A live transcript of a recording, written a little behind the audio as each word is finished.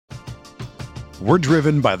We're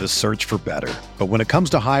driven by the search for better. But when it comes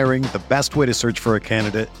to hiring, the best way to search for a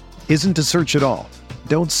candidate isn't to search at all.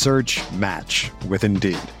 Don't search, match with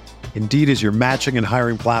Indeed. Indeed is your matching and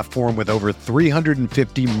hiring platform with over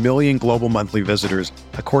 350 million global monthly visitors,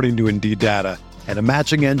 according to Indeed data, and a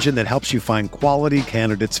matching engine that helps you find quality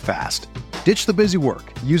candidates fast. Ditch the busy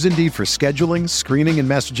work. Use Indeed for scheduling, screening, and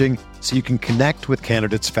messaging so you can connect with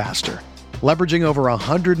candidates faster. Leveraging over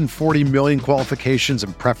 140 million qualifications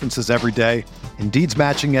and preferences every day, Indeed's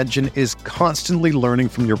matching engine is constantly learning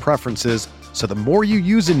from your preferences, so the more you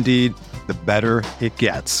use Indeed, the better it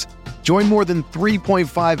gets. Join more than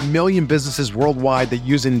 3.5 million businesses worldwide that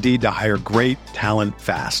use Indeed to hire great talent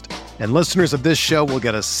fast. And listeners of this show will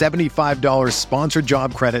get a $75 sponsored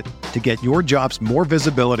job credit to get your jobs more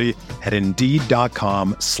visibility at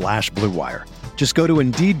Indeed.com/Blue Wire. Just go to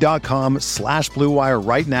Indeed.com/Blue Wire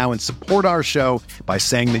right now and support our show by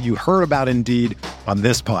saying that you heard about Indeed on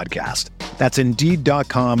this podcast. That's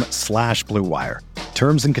Indeed.com/Blue Wire.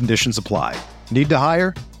 Terms and conditions apply. Need to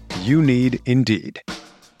hire? You need Indeed.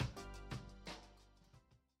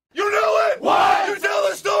 You knew it! Why? You tell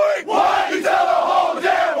the story! Why? You tell the whole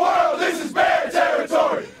damn world this is Bear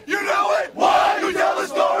territory! You knew it! Why? You tell the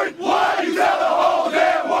story! Why? You tell the whole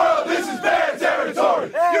damn world this is Bear territory!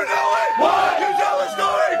 You knew it! Why? You tell the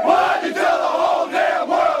story! Why? You tell the whole damn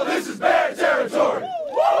world this is Bear territory!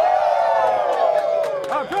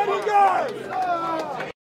 How come you guys?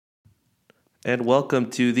 And welcome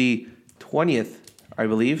to the 20th, I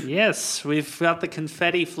believe. Yes, we've got the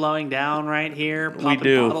confetti flowing down right here. Popping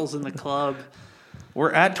do. bottles in the club.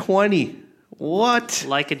 We're at 20. What?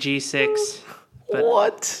 Like a G6. But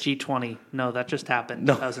What? G20. No, that just happened.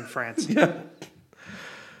 No. That was in France. Yeah.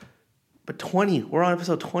 But 20. We're on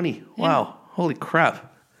episode 20. Wow. Holy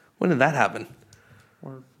crap. When did that happen?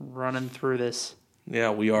 We're running through this.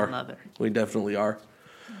 Yeah, we are. Another. We definitely are.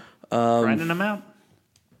 Grinding them out.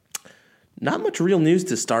 Not much real news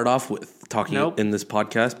to start off with talking Nope. in this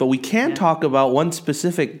podcast, but we can talk about one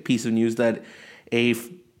specific piece of news that a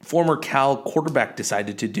former Cal quarterback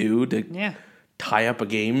decided to do to tie up a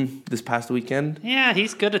game this past weekend. Yeah,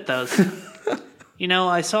 he's good at those. You know,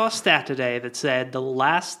 I saw a stat today that said the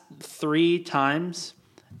last 3 times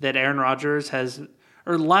that Aaron Rodgers has,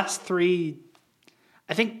 or last 3,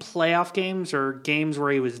 I think playoff games or games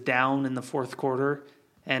where he was down in the fourth quarter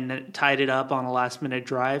and tied it up on a last minute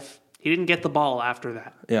drive, he didn't get the ball after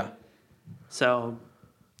that. Yeah. So,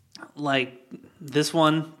 like, this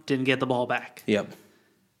one didn't get the ball back. Yep.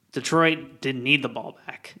 Detroit didn't need the ball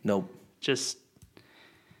back. Nope.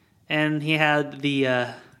 And he had the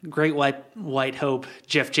great white hope,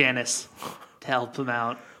 Jeff Janis, to help him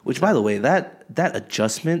out. Which, by the way, that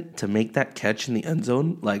adjustment to make that catch in the end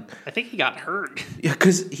zone, like... I think he got hurt. Yeah,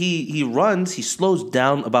 because he runs, he slows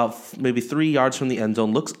down about maybe 3 yards from the end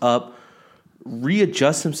zone, looks up,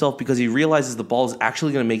 readjusts himself because he realizes the ball is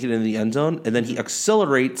actually going to make it into the end zone, and then he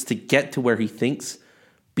accelerates to get to where he thinks,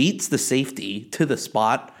 beats the safety to the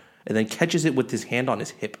spot, and then catches it with his hand on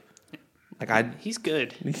his hip. He's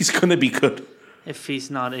good. He's going to be good. If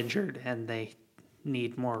he's not injured and they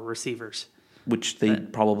need more receivers. Which they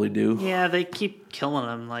probably do. Yeah, they keep killing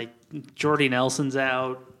him. Like, Jordy Nelson's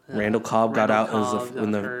out. Randall Cobb got out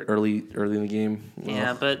in the hurt. early in the game.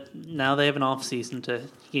 Yeah, but now they have an off season to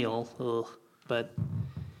heal. Ugh. But,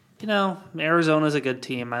 you know, Arizona's a good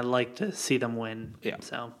team. I like to see them win. Yeah.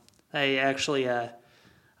 So I actually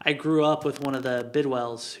I grew up with one of the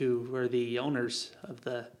Bidwells who were the owners of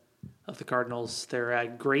the Cardinals. Their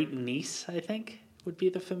great niece, I think, would be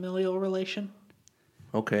the familial relation.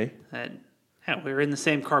 Okay. And yeah, we were in the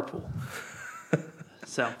same carpool.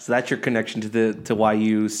 So that's your connection to why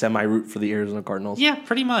you semi-root for the Arizona Cardinals? Yeah,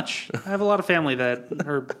 pretty much. I have a lot of family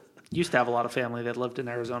used to have a lot of family that lived in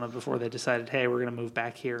Arizona before they decided, hey, we're going to move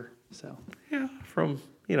back here. So yeah,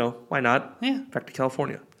 why not? Yeah. Back to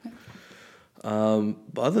California. But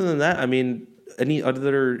other than that, I mean, any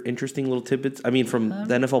other interesting little tidbits? I mean, from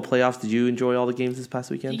the NFL playoffs, did you enjoy all the games this past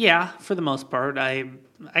weekend? Yeah, for the most part. I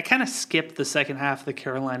kind of skipped the second half of the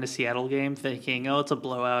Carolina-Seattle game thinking, oh, it's a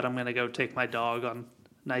blowout. I'm going to go take my dog on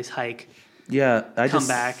a nice hike. Yeah. Come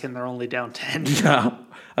back, and they're only down 10. Yeah.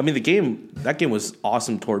 I mean, that game was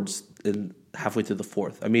awesome towards halfway through the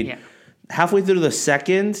fourth. I mean, halfway through the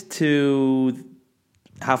second to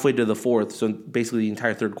halfway to the fourth, so basically the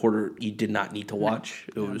entire third quarter, you did not need to watch.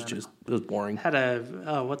 It was boring. Had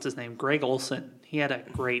what's his name? Greg Olsen. He had a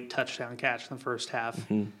great touchdown catch in the first half.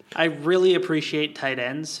 Mm-hmm. I really appreciate tight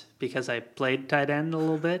ends because I played tight end a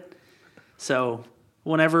little bit. So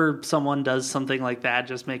whenever someone does something like that,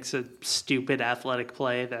 just makes a stupid athletic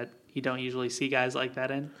play that you don't usually see guys like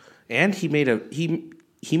that in. And he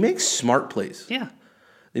makes smart plays. Yeah.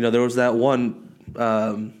 You know, there was that one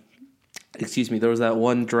There was that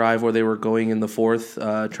one drive where they were going in the fourth,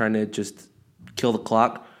 trying to just kill the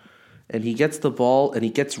clock. And he gets the ball, and he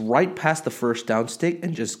gets right past the first down stick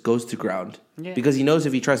and just goes to ground. Yeah. Because he knows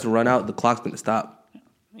if he tries to run out, the clock's going to stop.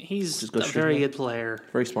 He's a very good player.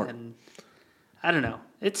 Very smart. And I don't know.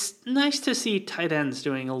 It's nice to see tight ends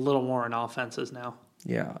doing a little more in offenses now.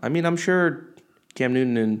 Yeah. I mean, I'm sure Cam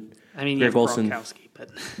Newton and Greg Olsen. Gronkowski, but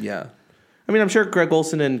Yeah. I mean, I'm sure Greg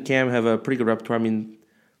Olsen and Cam have a pretty good repertoire. I mean,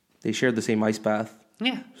 they shared the same ice bath.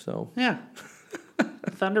 yeah. So Yeah.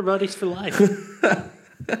 Thunder buddies for life.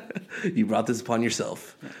 you brought this upon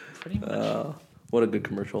yourself. Yeah, pretty much. What a good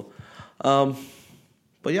commercial.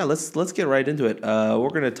 But yeah, let's get right into it. We're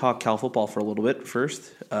going to talk Cal football for a little bit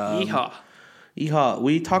first. Yeehaw. Yeehaw.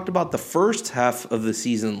 We talked about the first half of the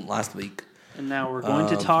season last week. And now we're going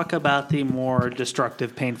to talk about the more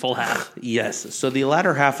destructive, painful half. Yes. So the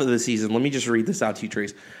latter half of the season, let me just read this out to you,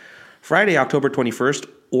 Trace. Friday, October 21st,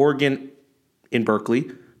 Oregon in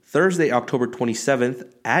Berkeley. Thursday, October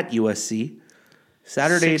 27th at USC.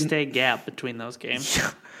 Saturday, 6-day gap between those games.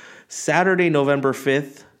 Saturday, November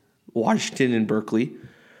 5th, Washington in Berkeley.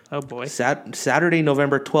 Oh, boy. Saturday,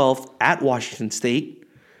 November 12th at Washington State.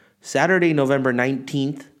 Saturday, November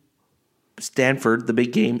 19th, Stanford, the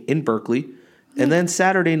big game in Berkeley. And then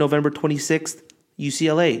Saturday, November 26th,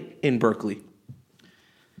 UCLA in Berkeley.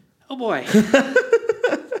 Oh, boy.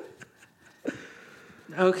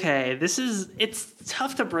 Okay, it's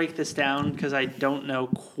tough to break this down because I don't know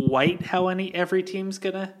quite how every team's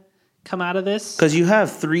going to come out of this. Because you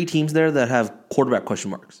have three teams there that have quarterback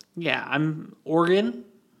question marks. Yeah, Oregon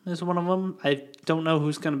is one of them. I don't know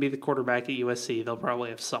who's going to be the quarterback at USC. They'll probably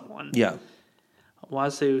have someone. Yeah.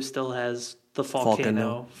 Wazoo still has the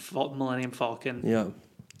Volcano, Millennium Falcon. Yeah.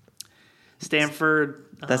 Stanford.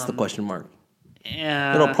 That's the question mark.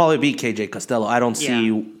 Yeah. It'll probably be KJ Costello. I don't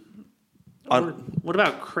see... What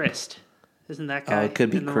about Christ? Isn't that guy it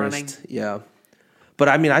could be in the Christ. running? Yeah. But,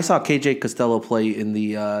 I mean, I saw KJ Costello play in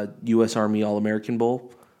the U.S. Army All-American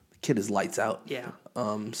Bowl. The kid is lights out. Yeah.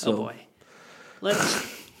 So, Oh, boy.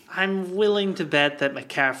 I'm willing to bet that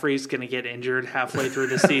McCaffrey's going to get injured halfway through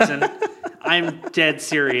the season. I'm dead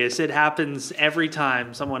serious. It happens every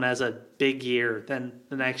time someone has a big year. Then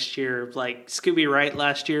the next year, like Scooby Wright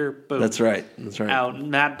last year, boom. That's right. Out.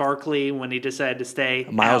 Matt Barkley, when he decided to stay,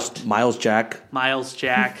 out. Miles Jack. Miles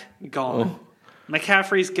Jack, gone.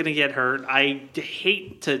 McCaffrey's going to get hurt. I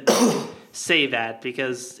hate to say that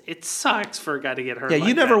because it sucks for a guy to get hurt. Yeah, like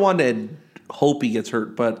you never that. wanted to hope he gets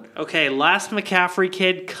hurt, but... Okay, last McCaffrey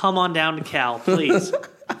kid, come on down to Cal, please.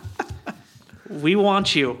 We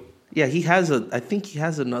want you. Yeah, I think he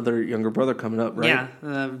has another younger brother coming up, right?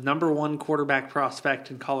 Yeah, number one quarterback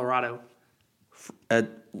prospect in Colorado. I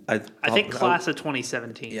think class of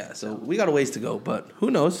 2017. Yeah, so we got a ways to go, but who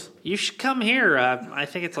knows? You should come here. I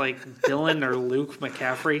think it's like Dylan or Luke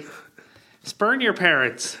McCaffrey. Spurn your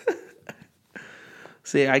parents.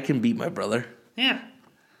 Say, I can beat my brother. Yeah.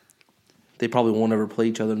 They probably won't ever play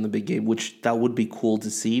each other in the big game, which that would be cool to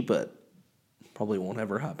see, but probably won't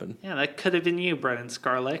ever happen. Yeah, that could have been you, Brennan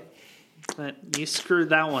Scarlett. But you screwed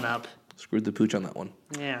that one up. Screwed the pooch on that one.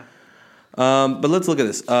 Yeah. But let's look at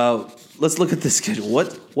this. Let's look at the schedule.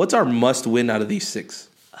 What's our must win out of these six?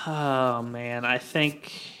 Oh, man. I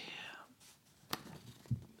think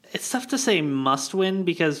it's tough to say must win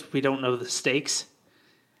because we don't know the stakes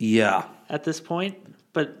Yeah. at this point.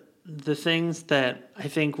 But the things that I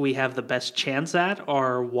think we have the best chance at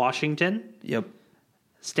are Washington, Yep.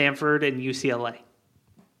 Stanford, and UCLA.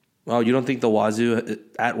 Well, you don't think the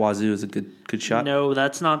Wazoo is a good shot? No,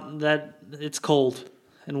 that's not that. It's cold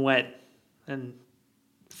and wet and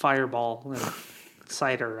fireball and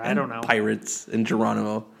cider. I don't know. Pirates in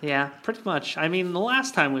Geronimo. Yeah, pretty much. I mean, the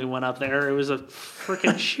last time we went up there, it was a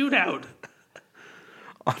freaking shootout.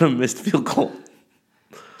 On a missed field goal.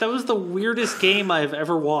 That was the weirdest game I've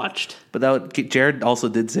ever watched. But Jared also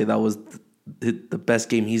did say that was the best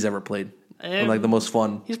game he's ever played. And like the most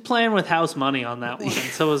fun. He's playing with house money on that one, and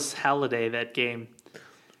so was Halliday that game.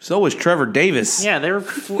 So was Trevor Davis. Yeah, they were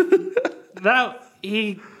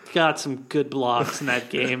he got some good blocks in that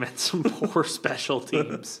game and some poor special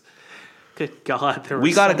teams. Good God,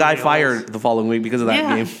 we got a guy fired the following week because of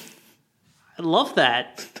that game. I love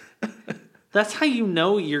that. That's how you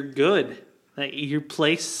know you're good. That you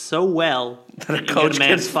play so well that a coach you get a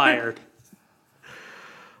man gets fired.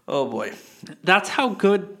 Oh boy. That's how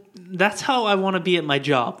good. That's how I want to be at my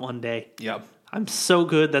job one day. Yeah. I'm so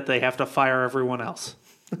good that they have to fire everyone else.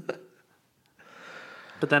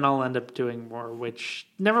 But then I'll end up doing more, which,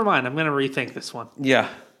 never mind. I'm going to rethink this one. Yeah.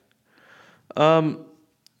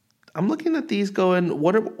 I'm looking at these going,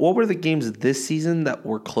 what were the games this season that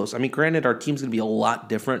were close? I mean, granted, our team's going to be a lot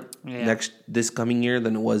different this coming year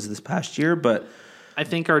than it was this past year, but I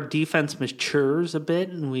think our defense matures a bit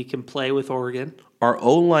and we can play with Oregon. our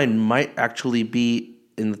O-line might actually be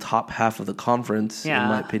in the top half of the conference, in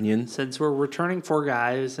my opinion. Since we're returning 4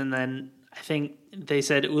 guys, and then I think they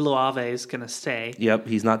said Uluave is going to stay. Yep,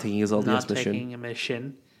 he's not taking his LDS Not mission. taking a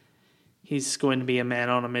mission. He's going to be a man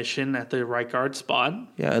on a mission at the right guard spot.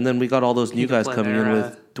 Yeah, and then we got all those new guys coming in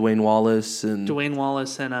with Dwayne Wallace and Dwayne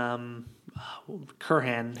Wallace and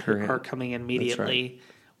Curhan are coming in immediately. Right.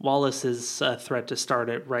 Wallace is a threat to start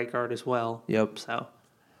at right guard as well. Yep. So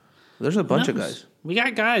there's a bunch of guys. We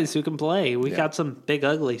got guys who can play. We got some big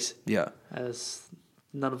uglies. Yeah. As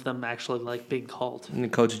none of them actually like being called. And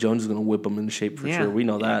Coach Jones is going to whip them into shape for sure. We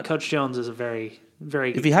know that. Coach Jones is a very,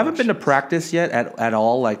 very good If you haven't coach. been to practice yet at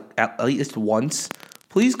all, like at least once,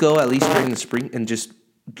 please go at least during the spring and just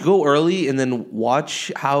go early and then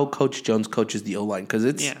watch how Coach Jones coaches the O-line because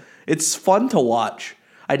it's fun to watch.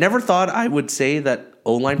 I never thought I would say that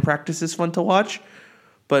O-line practice is fun to watch,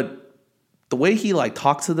 but the way he like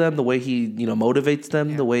talks to them, the way he motivates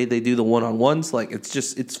them, the way they do the one-on-ones, like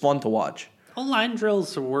it's fun to watch. line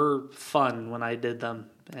drills were fun when I did them.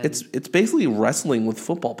 And It's basically wrestling with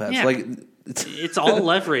football pads. Yeah. Like it's all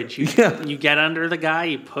leverage. You get under the guy,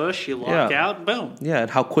 you push, you lock out, boom. Yeah, and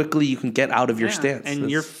how quickly you can get out of your stance. And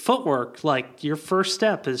your footwork, like your first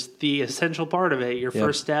step is the essential part of it. Your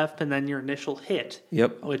first step and then your initial hit.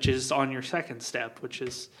 Yep. Which is on your second step,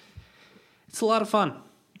 it's a lot of fun.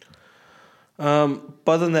 But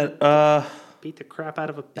other than that, Beat the crap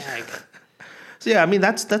out of a bag. so yeah, I mean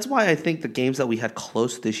that's why I think the games that we had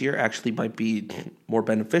close this year actually might be more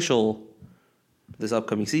beneficial this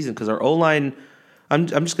upcoming season because our O-line. I'm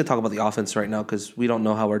just gonna talk about the offense right now because we don't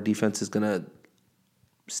know how our defense is gonna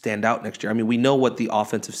stand out next year. I mean, we know what the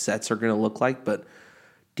offensive sets are gonna look like, but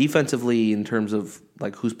defensively, in terms of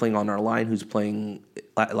like who's playing on our line, who's playing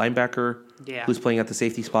linebacker, who's playing at the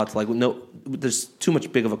safety spots, like no, there's too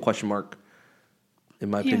much big of a question mark,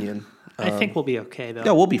 in my opinion. I think we'll be okay though.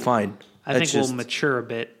 Yeah, we'll be fine. I think we'll mature a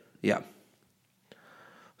bit. Yeah.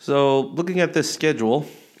 So looking at this schedule,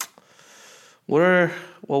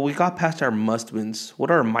 we got past our must wins.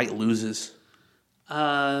 What are our might loses?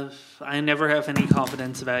 I never have any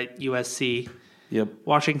confidence about USC. Yep.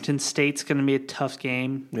 Washington State's going to be a tough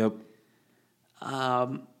game. Yep.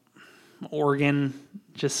 Oregon,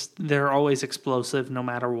 they're always explosive no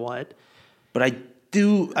matter what. But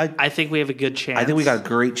I think we have a good chance. think we got a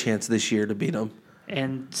great chance this year to beat them.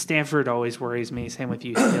 And Stanford always worries me. Same with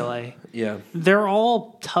UCLA. Yeah. They're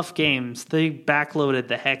all tough games. They backloaded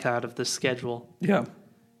the heck out of the schedule. Yeah.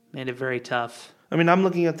 Made it very tough. I mean, I'm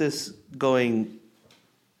looking at this going,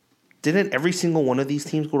 didn't every single one of these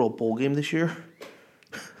teams go to a bowl game this year?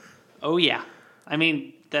 Oh, yeah. I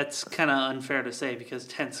mean, that's kind of unfair to say because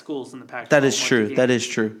 10 schools in the Pac-12. That is true. That is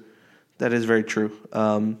true. That is very true.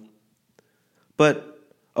 But,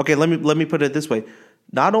 okay, let me put it this way.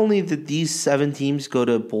 Not only did these 7 teams go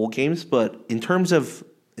to bowl games, but in terms of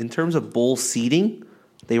bowl seeding,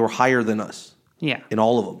 they were higher than us. Yeah. In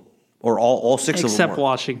all of them. Or all 6 of them. Except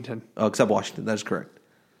Washington. Oh, except Washington. That is correct.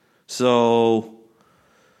 So,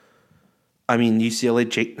 I mean,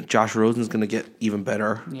 UCLA, Josh Rosen's going to get even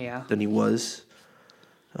better than he was.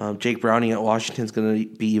 Jake Browning at Washington is going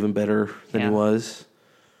to be even better than he was.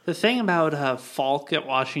 The thing about Falk at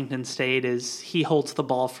Washington State is he holds the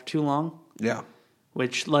ball for too long. Yeah.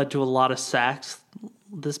 Which led to a lot of sacks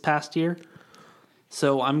this past year.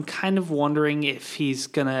 So I'm kind of wondering if he's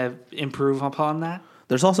going to improve upon that.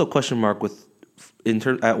 There's also a question mark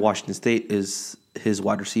at Washington State is his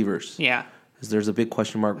wide receivers. Yeah. There's a big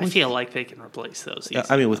question mark. I feel like they can replace those.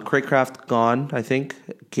 I mean, with Craycraft gone, I think.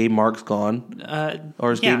 Gabe Marks gone.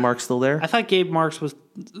 Or is Gabe Marks still there? I thought Gabe Marks was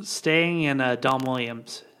staying and Dom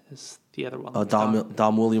Williams is the other one.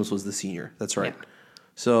 Dom Williams was the senior. That's right. Yeah.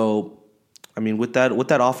 So, I mean, with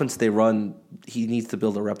that offense they run, he needs to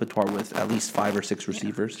build a repertoire with at least 5 or 6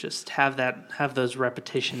 receivers. Just have those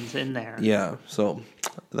repetitions in there. Yeah. So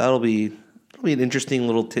that'll be an interesting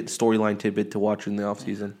little storyline tidbit to watch in the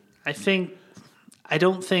offseason. I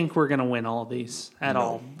don't think we're going to win all of these at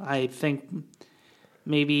all. I think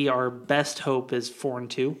maybe our best hope is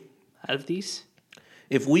 4-2 out of these.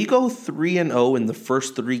 If we go 3-0 in the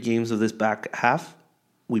first 3 games of this back half,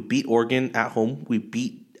 we beat Oregon at home, we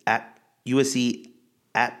beat at USC,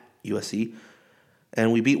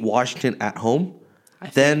 and we beat Washington at home,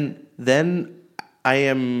 then I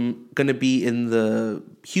am going to be in the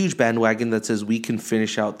huge bandwagon that says we can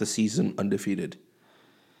finish out the season undefeated.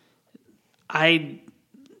 I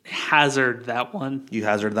hazard that one. You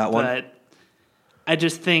hazard that one? But I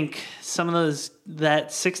just think some of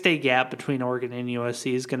that 6-day gap between Oregon and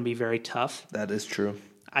USC is going to be very tough. That is true.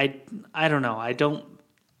 I don't know. I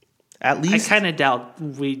At least kind of doubt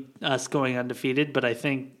us going undefeated, but I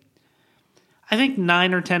think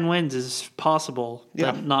 9 or 10 wins is possible,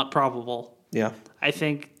 but not probable. Yeah. I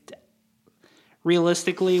think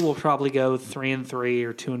realistically we'll probably go 3-3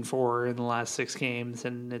 or 2-4 in the last 6 games,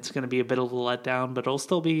 and it's going to be a bit of a letdown, but it'll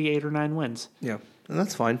still be 8 or 9 wins. Yeah. And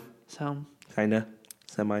that's fine. So Kind of.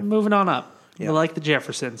 Semi. moving on up. Yeah. We're like the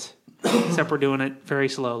Jeffersons, except we're doing it very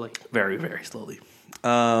slowly. Very, very slowly.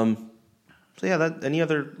 So yeah, any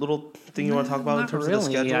other little thing you want to talk about in terms of the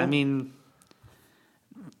schedule? I mean,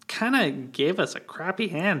 kind of gave us a crappy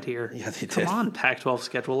hand here. Yeah, they Come did. on, Pac-12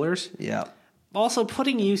 schedulers. Yeah. Also,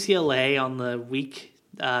 putting UCLA on the week,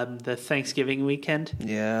 the Thanksgiving weekend,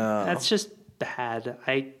 Yeah. that's just bad.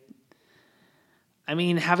 I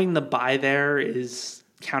mean, having the bye there is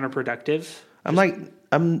counterproductive. I'm like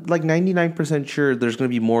 99% sure there's going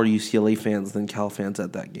to be more UCLA fans than Cal fans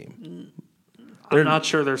at that game. I'm not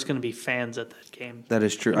sure there's going to be fans at that game. That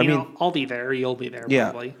is true. I mean, I'll be there. You'll be there,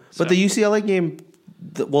 yeah. probably. But the UCLA game,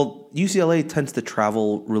 UCLA tends to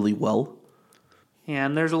travel really well. Yeah,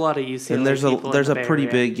 and there's a lot of UCLA And there's people a in the Bay pretty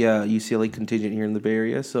Area. big UCLA contingent here in the Bay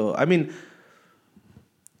Area. So I mean,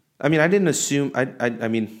 I didn't assume I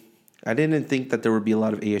didn't think that there would be a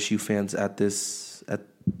lot of ASU fans at this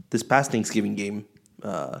past Thanksgiving game,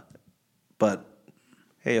 but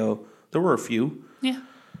heyo, there were a few. Yeah.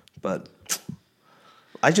 But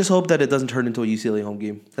I just hope that it doesn't turn into a UCLA home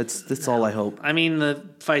game. That's all I hope. I mean, the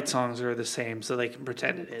fight songs are the same, so they can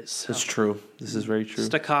pretend it is. So. That's true. This is very true.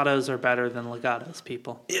 Staccatos are better than legatos,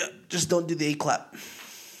 people. Yeah, just don't do the A clap.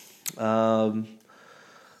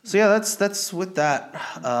 So yeah, that's with that.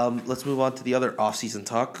 Let's move on to the other off-season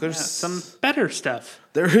talk. There's Some better stuff.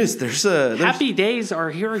 there's Happy days are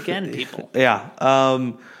here again, people. Yeah.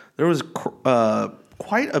 There was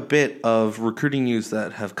quite a bit of recruiting news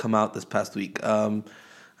that have come out this past week.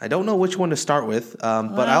 I don't know which one to start with,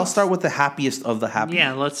 but I'll start with the happiest of the happy.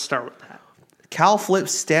 Yeah, let's start with that. Cal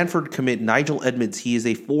flips Stanford commit Nigel Edmonds. He is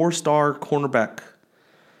a 4-star cornerback.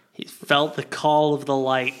 He felt the call of the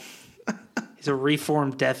light. He's a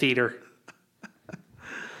reformed Death Eater.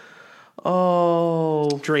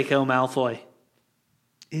 Oh, Draco Malfoy.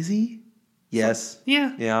 is he? Yes.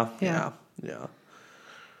 Yeah. Yeah.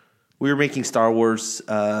 We were making Star Wars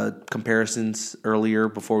comparisons earlier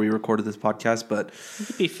before we recorded this podcast, but It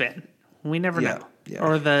could be Finn. We never know. Yeah.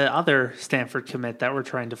 Or the other Stanford commit that we're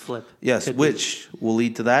trying to flip. yes, Could be. which will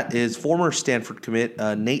lead to that is former Stanford commit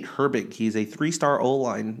Nate Herbig. He's a 3-star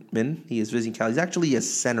O-lineman. He is visiting Cal. He's actually a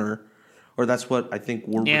center, or that's what I think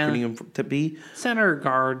we're recruiting him to be. Center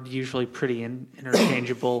guard, usually pretty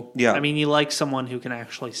interchangeable. Yeah. I mean, you like someone who can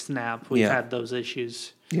actually snap. We've Yeah. had those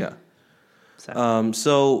issues. Yeah. So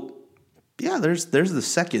So, yeah, there's the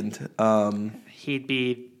second. he'd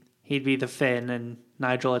be the Finn, and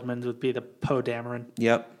Nigel Edmonds would be the Poe Dameron,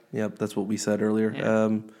 Yep, that's what we said earlier.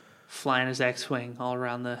 Yeah. Flying his X-wing all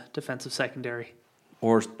around the defensive secondary.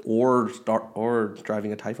 Or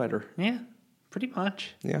driving a TIE fighter. Yeah, pretty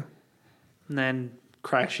much. Yeah. And then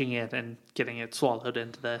crashing it and getting it swallowed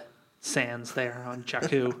into the sands there on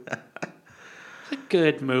Jakku. It's a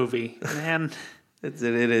good movie, man. It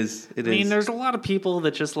is. I mean, there's a lot of people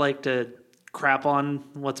that just like to crap on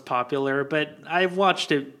what's popular, but I've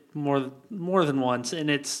watched it more than once, and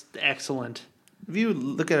it's excellent. If you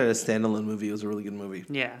look at it as a standalone movie, it was a really good movie.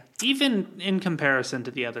 Yeah, even in comparison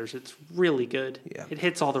to the others, it's really good. Yeah. It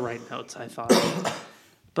hits all the right notes, I thought.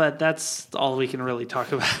 But that's all we can really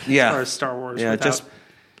talk about Yeah. as far as Star Wars. Yeah, without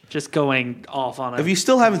just going off on it. If you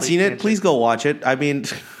still haven't seen it, please go watch it. I mean,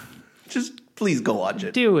 just please go watch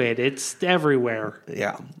it. do it. It's everywhere.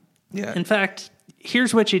 Yeah. In fact,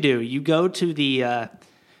 here's what you do. You go to the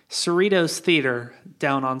Cerritos Theater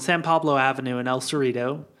down on San Pablo Avenue in El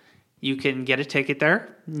Cerrito. You can get a ticket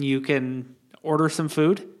there. You can order some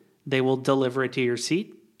food. They will deliver it to your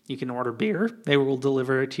seat. You can order beer. They will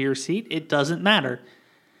deliver it to your seat. It doesn't matter.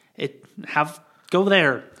 Go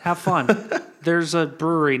there. Have fun. There's a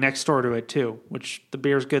brewery next door to it too, which the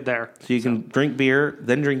beer's good there. So you can drink beer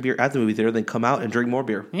at the movie theater, then come out and drink more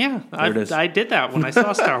beer. Yeah, There it is. I did that when I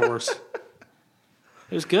saw Star Wars.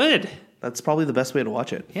 It was good. That's probably the best way to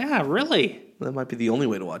watch it. Yeah, really. That might be the only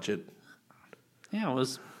way to watch it. Yeah, it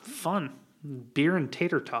was fun. Beer and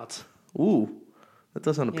tater tots. Ooh, that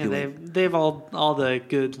does sound Yeah, appealing. they have all the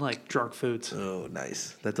good like drunk foods. Oh,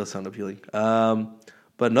 nice. That does sound appealing.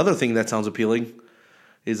 But another thing that sounds appealing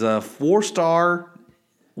is a 4-star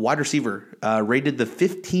wide receiver, rated the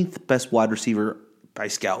 15th best wide receiver by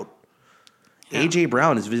Scout. Yeah. A.J.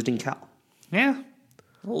 Brown is visiting Cal. Yeah,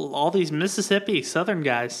 All these Mississippi Southern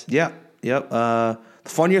guys. Yeah, yep. The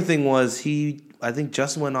funnier thing was I think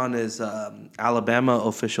just went on his Alabama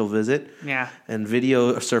official visit. Yeah. And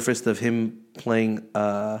video surfaced of him playing,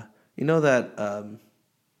 the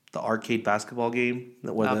arcade basketball game?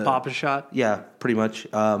 Papa Shot? Yeah, pretty much.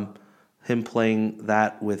 Him playing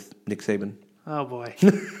that with Nick Saban. Oh, boy.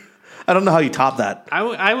 I don't know how you top that.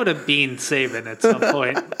 I would have been Saban at some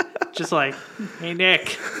point. Just like, hey,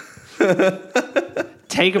 Nick.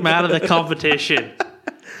 Take him out of the competition.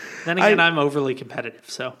 Then again, I'm overly competitive,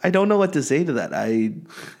 so I don't know what to say to that.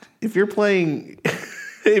 If you're playing,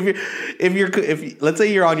 if let's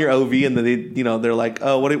say you're on your OV and then they're like,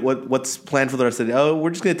 oh, what's planned for the rest of the day? Oh,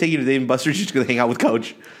 we're just gonna take you to Dave & Buster's. You're just gonna hang out with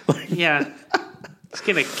Coach. Yeah, it's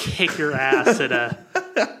gonna kick your ass at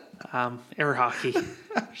a air hockey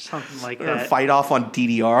or something like that. Fight off on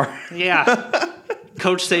DDR. Yeah,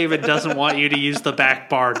 Coach Saban doesn't want you to use the back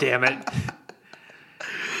bar. Damn it.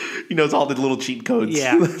 He knows all the little cheat codes.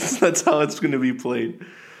 Yeah. That's how it's going to be played.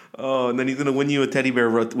 Oh, and then he's going to win you a teddy bear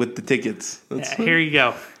with the tickets. Here you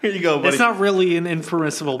go. Here you go, buddy. It's not really an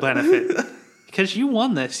impermissible benefit. Because you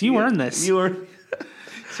won this. You earned this. You are.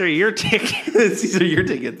 So your tickets. These are your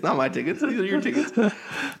tickets, not my tickets. These are your tickets.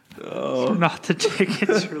 Oh. Not the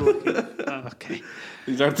tickets you're looking for. Oh, okay.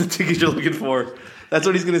 These aren't the tickets you're looking for. That's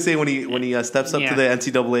what he's going to say when he steps up to the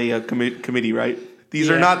NCAA committee, right? These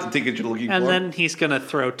are not the tickets you're looking for. And then he's going to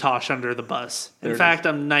throw Tosh under the bus. In fact,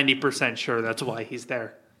 I'm 90% sure that's why he's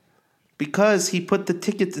there. Because he put the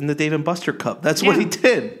tickets in the Dave & Buster Cup. That's what he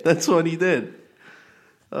did. That's what he did.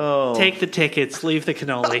 Oh. Take the tickets. Leave the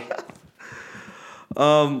cannoli.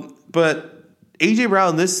 But A.J.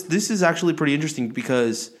 Brown, this is actually pretty interesting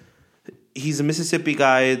because he's a Mississippi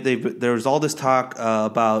guy. There was all this talk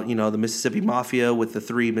about the Mississippi Mafia with the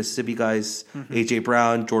three Mississippi guys, A.J.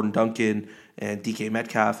 Brown, Jordan Duncan, and DK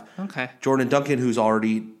Metcalf. Okay. Jordan Duncan, who's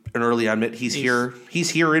already an early admit, he's here.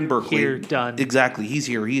 He's here in Berkeley. Here, done. Exactly. He's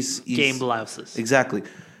here. He's game blouses. Exactly.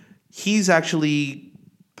 He's actually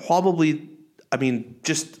probably,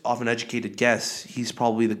 just off an educated guess, he's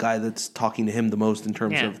probably the guy that's talking to him the most in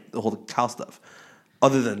terms of the whole Cal stuff,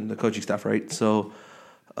 other than the coaching staff, right? So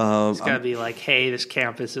it's got to be like, hey, this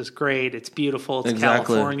campus is great. It's beautiful. It's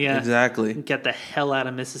California. Exactly. Get the hell out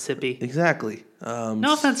of Mississippi. Exactly.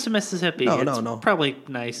 No offense to Mississippi. No. Probably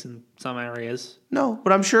nice in some areas. No,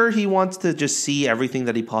 but I'm sure he wants to just see everything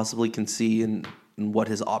that he possibly can see and what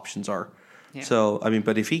his options are. Yeah. So,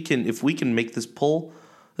 but if we can make this pull,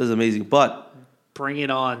 this is amazing. But bring it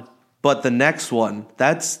on. But the next one,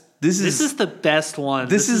 this is the best one.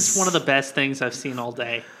 This is one of the best things I've seen all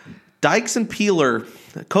day. Dykes and Peeler,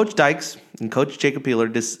 Coach Dykes and Coach Jacob Peeler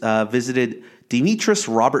visited Demetris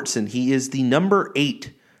Robertson. He is the number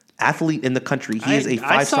 8 athlete in the country. He is a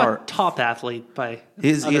 5-star. I saw top athlete by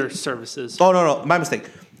other services. Oh, no, my mistake.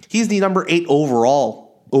 He's the number 8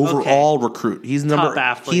 overall recruit. He's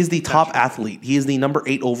the top athlete. He is the number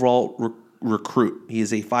 8 overall recruit. He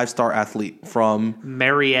is a 5-star athlete from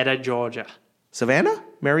Marietta, Georgia. Savannah?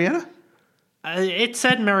 Marietta? It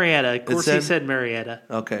said Marietta. Of course, he said Marietta.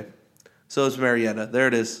 Okay. So it's Marietta. There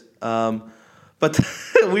it is. But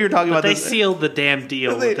we were talking about this. They sealed the damn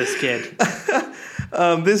deal with this kid.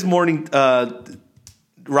 This morning,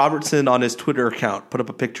 Robertson on his Twitter account put up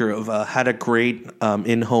a picture of had a great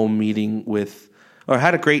in-home meeting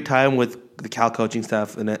had a great time with the Cal coaching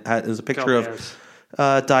staff, and it was a picture of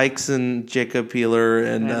Dykes and Jacob Peeler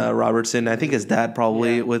and Robertson. I think his dad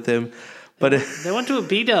probably with him. But they went to a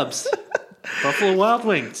B-Dubs. Buffalo Wild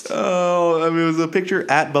Wings. Oh, it was a picture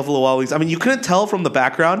at Buffalo Wild Wings. You couldn't tell from the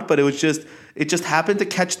background, but it just happened to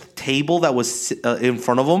catch the table that was in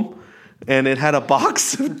front of them, and it had a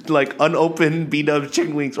box of, unopened B-Dubs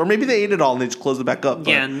chicken wings, or maybe they ate it all and they just closed it back up.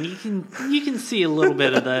 Yeah, and you can see a little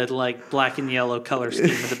bit of the black and yellow color scheme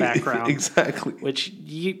in the background. Exactly. Which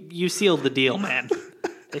you sealed the deal, man.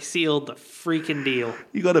 They sealed the freaking deal.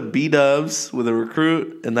 You go to B-Dubs with a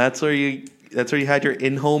recruit, and that's where you had your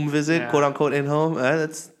in-home visit, quote unquote in-home.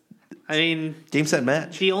 Game, set,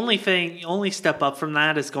 match. The only step up from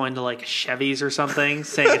that is going to Chevy's or something,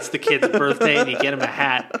 saying it's the kid's birthday and you get him a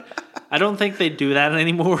hat. I don't think they do that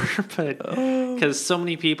anymore, but because so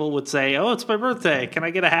many people would say, "Oh, it's my birthday. Can I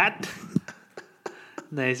get a hat?"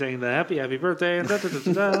 And they sing the happy birthday.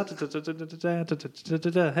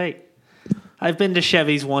 Hey, I've been to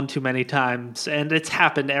Chevy's one too many times, and it's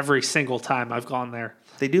happened every single time I've gone there.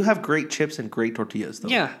 They do have great chips and great tortillas, though.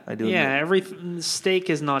 Yeah, I do. Yeah, every steak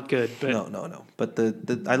is not good, but no. But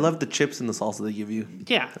I love the chips and the salsa they give you.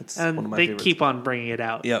 Yeah, it's and one of my they favorites. keep on bringing it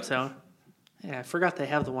out. Yeah. So, I forgot they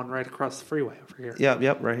have the one right across the freeway over here.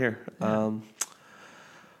 Yep, right here. Yeah.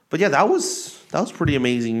 But yeah, that was pretty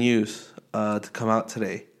amazing news. to come out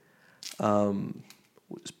today.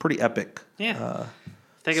 It's pretty epic. Yeah.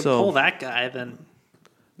 If they could so- pull that guy, then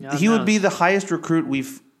God He would be knows. the highest recruit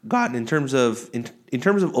we've gotten in terms of in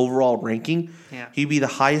terms of overall ranking. Yeah. He'd be the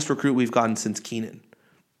highest recruit we've gotten since Keenan.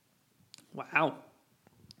 Wow.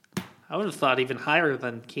 I would have thought even higher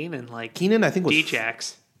than Keenan, like Keenan, I think was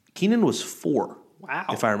D-Jax. Keenan was 4. Wow.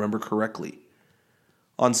 if I remember correctly.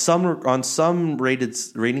 On some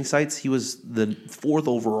rating sites, he was the 4th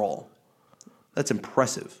overall. That's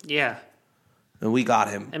impressive, Yeah. and we got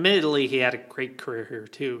him. Admittedly, he had a great career here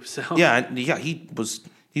too. So Yeah,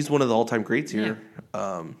 he's one of the all-time greats here.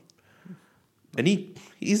 And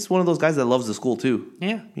he's one of those guys that loves the school too.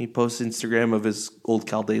 Yeah. He posts Instagram of his old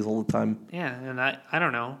Cal days all the time. Yeah, and I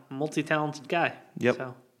don't know, multi-talented guy. Yep.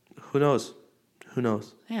 So Who knows? Who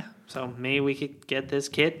knows? yeah, so maybe we could get this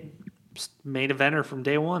kid main eventer from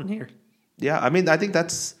day one here. Yeah, I mean, I think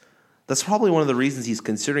that's probably one of the reasons he's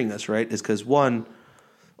considering us, right? Is because from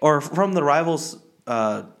the Rivals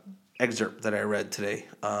excerpt that I read today.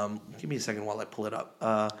 Give me a second while I pull it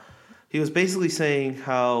up. He was basically saying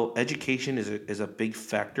how education is a big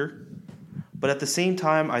factor, but at the same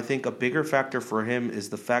time, I think a bigger factor for him is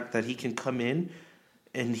the fact that he can come in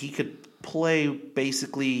and he could play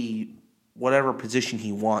basically whatever position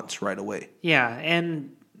he wants right away. Yeah,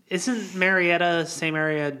 and isn't Marietta same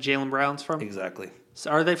area Jaylen Brown's from? Exactly.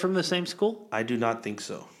 So are they from the same school? I do not think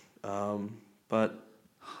so, but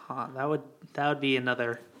That would be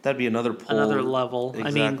another that'd be another pull. level.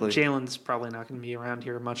 Exactly. I mean, Jalen's probably not going to be around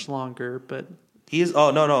here much longer, but He is.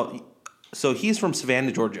 Oh no. So he's from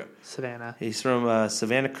Savannah, Georgia. Savannah. He's from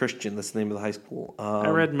Savannah Christian. That's the name of the high school. I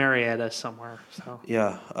read Marietta somewhere, so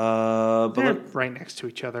Yeah. But they're right next to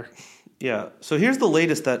each other. yeah. So here's the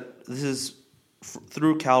latest that this is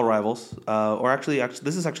through Cal Rivals, or actually,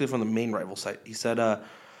 this is actually from the main rival site. He said,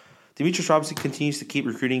 Demetrius Robinson continues to keep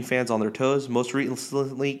recruiting fans on their toes, most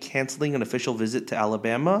recently canceling an official visit to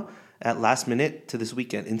Alabama at last minute to this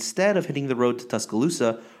weekend. Instead of hitting the road to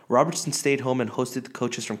Tuscaloosa, Robertson stayed home and hosted the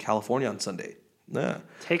coaches from California on Sunday. Yeah.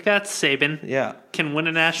 Take that, Saban. Yeah. Can win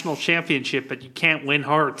a national championship, but you can't win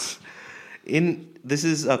hearts. This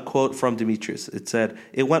is a quote from Demetrius. It said,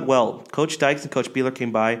 "It went well. Coach Dykes and Coach Beeler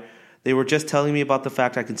came by. They were just telling me about the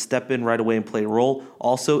fact I can step in right away and play a role.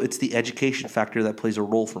 Also, it's the education factor that plays a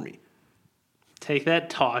role for me." Take that,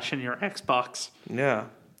 Tosh, and your Xbox. Yeah.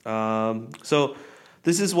 So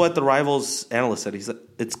this is what the Rivals analyst said. He said,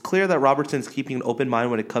 "It's clear that Robertson's keeping an open mind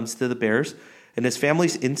when it comes to the Bears, and his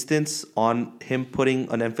family's insistence on him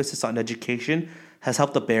putting an emphasis on education has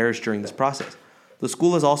helped the Bears during this process. The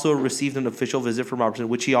school has also received an official visit from Robertson,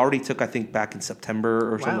 which he already took, I think, back in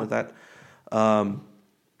September or something like that,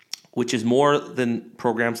 which is more than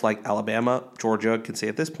programs like Alabama, Georgia can say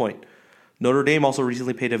at this point. Notre Dame also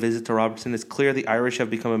recently paid a visit to Robertson. It's clear the Irish have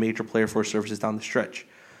become a major player for his services down the stretch.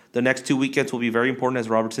 The next 2 weekends will be very important as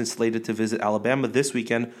Robertson is slated to visit Alabama this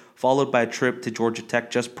weekend, followed by a trip to Georgia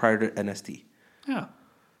Tech just prior to NSD. Yeah.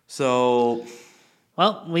 So,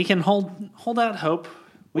 Well, we can hold out hope.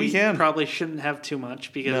 We can. Probably shouldn't have too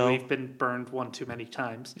much because No. we've been burned one too many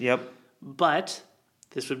times. yep. But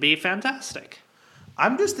this would be fantastic.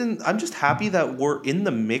 I'm just happy that we're in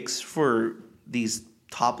the mix for these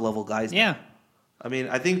top level guys. Yeah. I mean,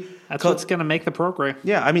 I think That's what's going to make the program.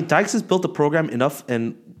 Yeah, I mean, Dykes has built the program enough,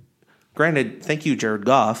 and granted, thank you, Jared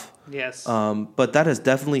Goff. Yes. But that has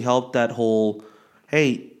definitely helped that whole,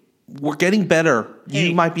 hey, we're getting better. Hey.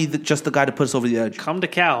 You might be just the guy to put us over the edge. Come to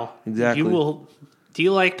Cal. Exactly. Do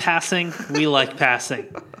you like passing? We like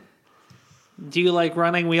passing. Do you like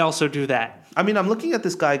running? We also do that. I mean, I'm looking at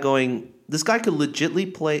this guy going, this guy could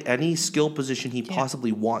legitly play any skill position he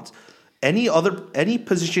possibly wants. Any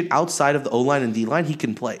position outside of the O-line and D-line, he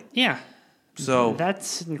can play. Yeah. So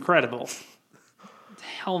That's incredible.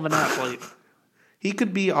 Hell of an athlete. he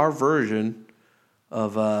could be our version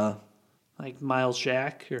of, Like Miles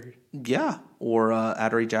Jack, or or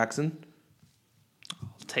Adoree Jackson. I'll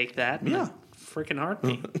take that. Yeah. Freaking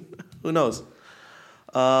heartbeat. Who knows?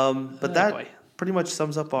 But that boy. pretty much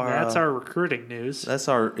sums up our. That's our recruiting news. That's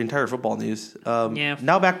our entire football news. Yeah.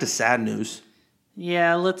 Now back to sad news.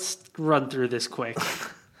 Yeah, let's run through this quick.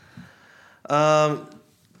 Cal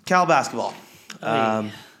basketball.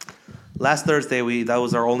 Last Thursday, that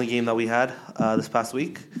was our only game that we had this past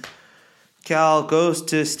week. Cal goes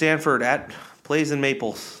to Stanford plays in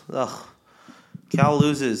Maples. Ugh. Cal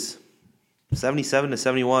loses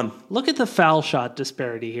 77-71. Look at the foul shot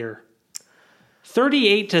disparity here.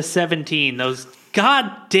 38-17. Those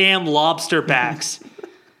goddamn lobster backs.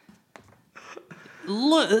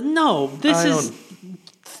 Look, no, this is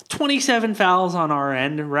 27 fouls on our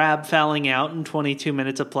end. Rab fouling out in 22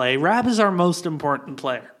 minutes of play. Rab is our most important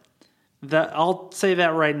player. I'll say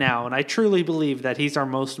that right now, and I truly believe that he's our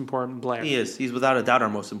most important player. He is. He's without a doubt our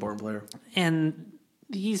most important player. And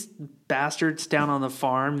these bastards down on the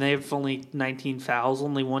farm, they have only 19 fouls,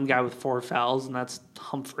 only one guy with 4 fouls, and that's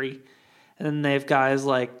Humphrey. And then they have guys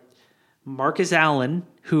like Marcus Allen,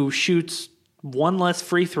 who shoots one less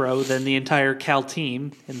free throw than the entire Cal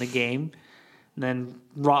team in the game. And then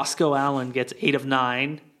Roscoe Allen gets 8 of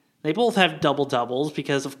 9. They both have double-doubles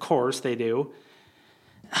because, of course, they do.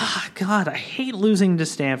 God, I hate losing to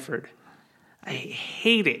Stanford. I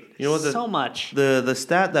hate it so much. The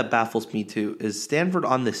stat that baffles me too is Stanford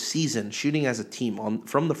on the season shooting as a team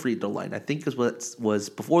from the free throw line. I think is what was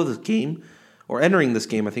before this game or entering this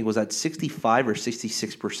game. I think was at 65 or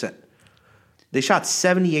 66%. They shot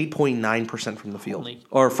 78.9% from the field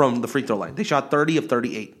or from the free throw line. They shot 30 of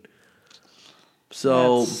 38.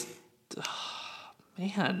 So,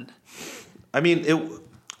 man, I mean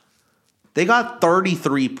they got 30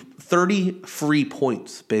 free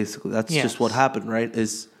points, basically. That's just what happened, right?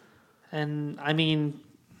 And I mean,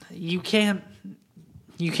 you can't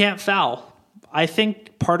foul. I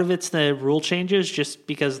think part of it's the rule changes just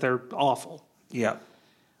because they're awful. Yeah.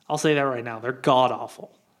 I'll say that right now. They're god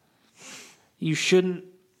awful. You shouldn't.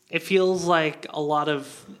 It feels like a lot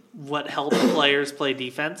of what helped players play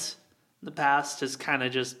defense in the past is kind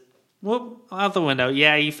of just whoop, out the window.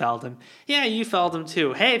 Yeah, you fouled him. Yeah, you fouled him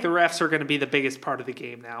too. Hey, the refs are going to be the biggest part of the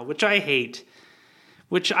game now, which I hate.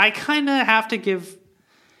 Which I kind of have to give,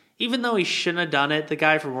 even though he shouldn't have done it, the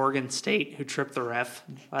guy from Oregon State who tripped the ref.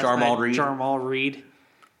 Jarmal Reed.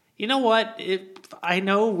 You know what? I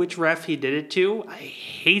know which ref he did it to. I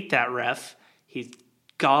hate that ref. He's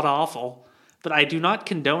god-awful. But I do not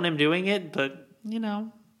condone him doing it, but,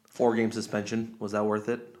 4-game suspension. Was that worth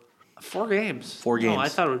it? 4 games. 4 games. No, I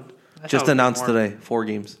thought it would. Just announced today, 4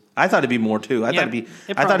 games. I thought it'd be more too. I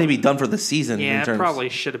thought he'd be done for the season. Yeah, it probably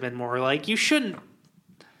should have been more. Like, you shouldn't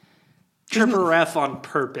trip a ref on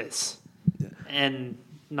purpose and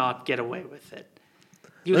not get away with it.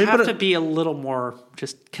 You have to be a little more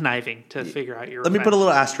just conniving to figure out your. Let me put a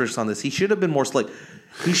little asterisk on this. He should have been more slick.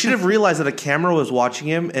 He should have realized that a camera was watching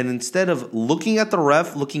him, and instead of looking at the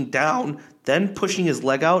ref, looking down, then pushing his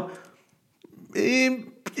leg out,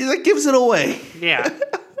 that gives it away. Yeah.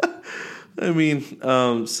 I mean,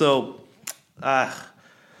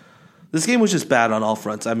 this game was just bad on all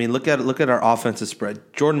fronts. I mean, look at our offensive spread.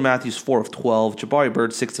 Jordan Matthews 4 of 12, Jabari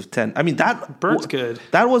Bird 6 of 10. I mean, Bird's good.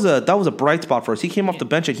 That was a bright spot for us. He came off the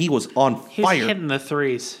bench and he was on fire. He was hitting the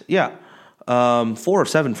threes. Yeah. 4 of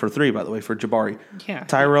 7 for 3, by the way, for Jabari. Yeah.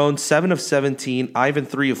 Tyrone 7 of 17, Ivan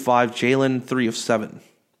 3 of 5, Jalen 3 of 7.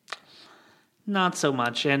 Not so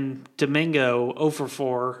much. And Domingo 0 for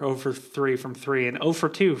 4, 0 for 3 from 3, and 0 for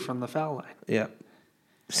 2 from the foul line. Yeah.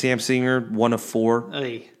 Sam Singer 1 of 4.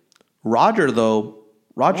 Hey. Roger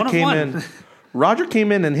came in. Roger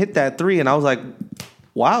came in and hit that 3, and I was like,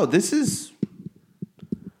 "Wow, this is."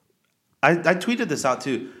 I tweeted this out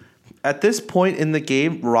too. At this point in the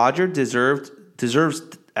game, Roger deserves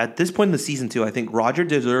at this point in the season too. I think Roger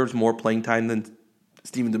deserves more playing time than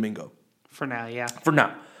Steven Domingo. For now, yeah. For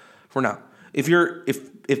now.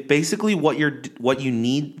 If basically what you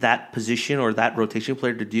need that position or that rotation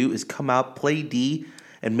player to do is come out, play D,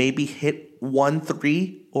 and maybe hit 1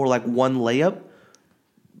 3 or like 1 layup,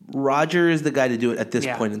 Roger is the guy to do it at this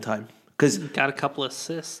point in time. Because got a couple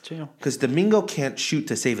assists too. Because Domingo can't shoot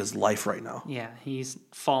to save his life right now. Yeah, he's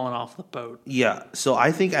fallen off the boat. Yeah, so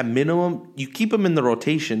I think at minimum you keep him in the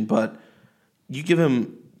rotation, but you give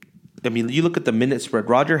him. I mean, you look at the minute spread.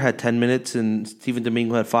 Roger had 10 minutes and Steven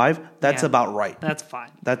Domingo had 5. That's about right. That's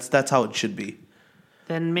fine. That's how it should be.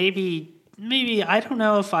 Then maybe I don't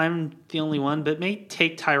know if I'm the only one, but maybe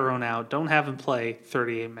take Tyrone out. Don't have him play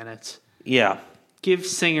 38 minutes. Yeah. Give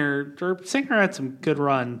Singer had some good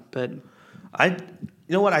run, but I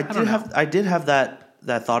did have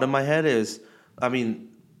that thought in my head is, I mean,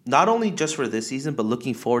 not only just for this season, but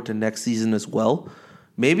looking forward to next season as well.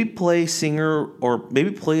 Maybe play Singer or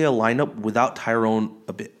maybe play a lineup without Tyrone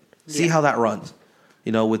a bit. See how that runs.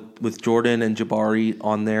 You know, with Jordan and Jabari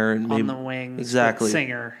on there and on the wings, exactly. With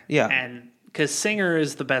Singer, yeah, and because Singer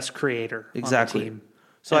is the best creator exactly. on the team.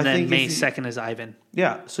 So and I then think second is Ivan.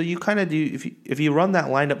 Yeah, so you kind of do if you run that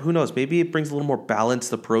lineup, who knows? Maybe it brings a little more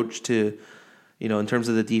balanced approach to, in terms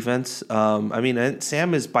of the defense. I mean, and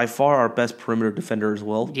Sam is by far our best perimeter defender as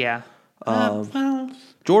well. Yeah.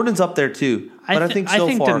 Jordan's up there too, but I think so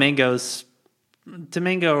far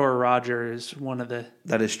Domingo or Roger is one of the.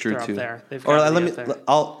 That is true too. Up there.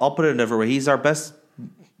 I'll put it another way. He's our best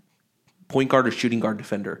point guard or shooting guard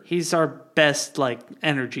defender. He's our best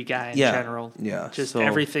energy guy in general. Yeah, just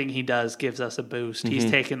everything he does gives us a boost. Mm-hmm.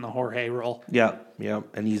 He's taken the Jorge role. Yeah,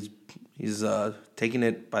 and he's He's taking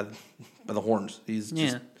it by the horns. He's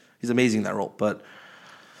amazing in that role. But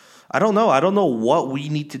I don't know. I don't know what we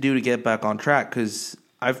need to do to get back on track, because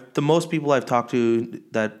the most people I've talked to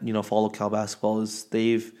that follow Cal basketball is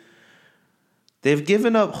they've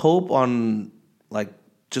given up hope on like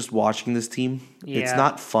just watching this team. Yeah. It's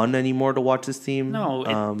not fun anymore to watch this team. No,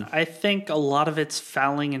 I think a lot of it's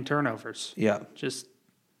fouling and turnovers. Yeah. Just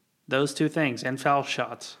those two things, and foul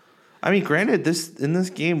shots. I mean, granted, in this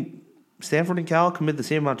game, Stanford and Cal commit the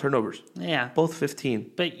same amount of turnovers. Yeah. Both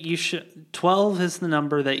 15. But 12 is the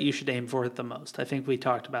number that you should aim for the most. I think we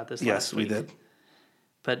talked about this last week. Yes, we did.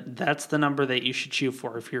 But that's the number that you should shoot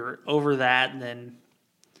for. If you're over that, then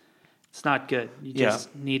it's not good. You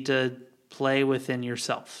just need to play within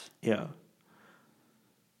yourself. Yeah.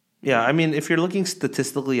 Yeah, I mean, if you're looking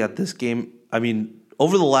statistically at this game, I mean,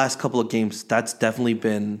 over the last couple of games, that's definitely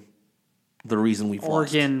been the reason we've lost.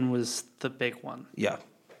 Oregon was the big one. Yeah.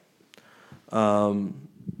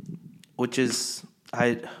 Which is,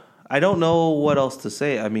 I don't know what else to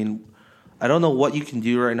say. I mean, I don't know what you can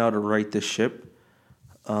do right now to right this ship.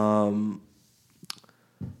 Because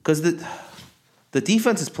the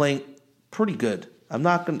defense is playing pretty good.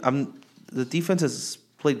 The defense has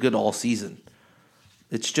played good all season.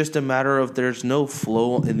 It's just a matter of there's no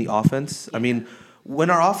flow in the offense. I mean, when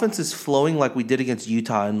our offense is flowing like we did against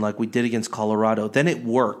Utah and like we did against Colorado, then it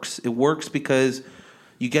works. It works because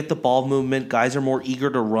you get the ball movement. Guys are more eager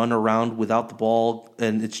to run around without the ball,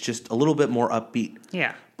 and it's just a little bit more upbeat.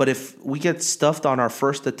 Yeah. But if we get stuffed on our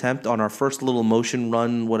first attempt, on our first little motion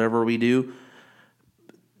run, whatever we do,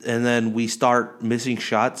 and then we start missing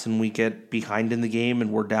shots and we get behind in the game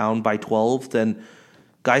and we're down by 12, then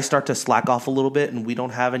guys start to slack off a little bit and we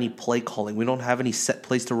don't have any play calling. We don't have any set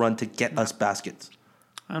plays to run to get us baskets.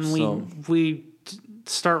 And we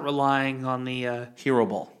start relying on the hero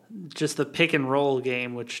ball. Just the pick and roll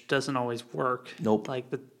game, which doesn't always work. Nope. Like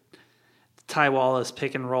the Ty Wallace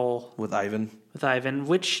pick and roll with Ivan,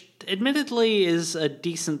 which admittedly is a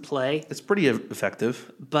decent play. It's pretty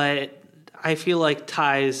effective. But I feel like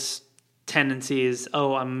Ty's tendency is,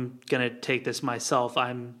 I'm going to take this myself.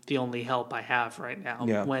 I'm the only help I have right now.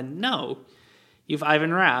 Yeah. When no, you've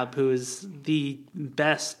Ivan Rabb, who is the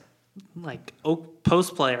best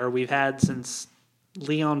post player we've had since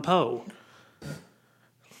Leon Poe.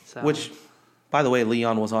 So, which, by the way,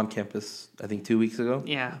 Leon was on campus, I think, 2 weeks ago.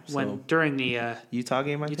 Yeah, during the Utah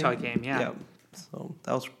game, I think. Utah game, yeah. So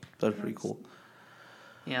that was pretty cool.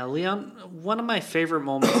 Yeah, Leon. One of my favorite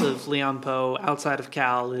moments of Leon Poe outside of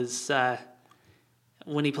Cal is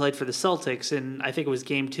when he played for the Celtics, and I think it was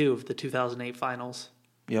Game 2 of the 2008 Finals.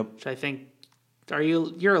 Yep. Which I think,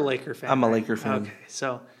 you're a Laker fan? I'm a Laker fan. Okay,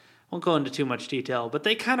 so I won't go into too much detail, but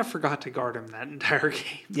they kind of forgot to guard him that entire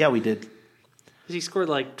game. Yeah, we did. He scored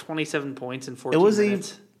 27 points in 14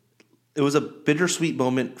 minutes. It was a bittersweet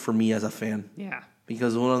moment for me as a fan. Yeah.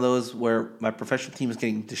 Because one of those where my professional team is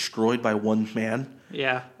getting destroyed by one man.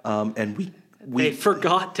 Yeah. And they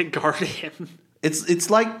forgot to guard him. It's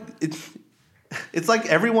like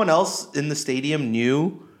everyone else in the stadium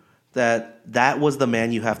knew that was the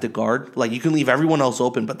man you have to guard. Like, you can leave everyone else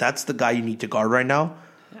open, but that's the guy you need to guard right now.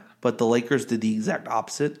 Yeah. But the Lakers did the exact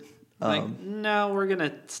opposite. No, we're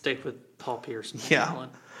gonna stick with Paul Pierce. Yeah.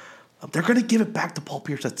 They're gonna give it back to Paul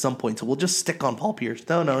Pierce at some point, so we'll just stick on Paul Pierce.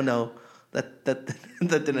 No. That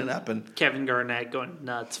didn't happen. Kevin Garnett going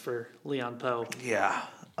nuts for Leon Poe. Yeah.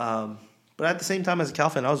 But at the same time, as a Cal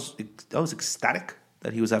fan, I was ecstatic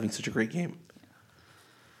that he was having such a great game.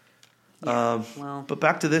 Yeah, but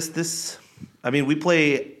back to this. I mean, we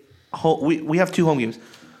play home. We have 2 home games.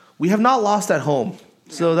 We have not lost at home,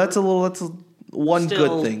 so that's one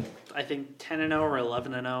good thing. I think 10-0 or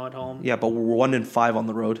 11-0 at home. Yeah, but we're 1-5 on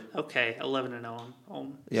the road. Okay, 11-0 on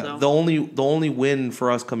home. Yeah, so. the only win for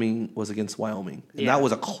us coming was against Wyoming, and that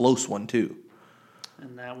was a close one too.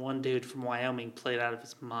 And that one dude from Wyoming played out of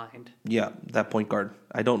his mind. Yeah, that point guard.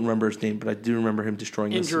 I don't remember his name, but I do remember him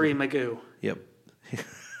destroying us. Injury Magoo. Yep.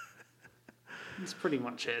 That's pretty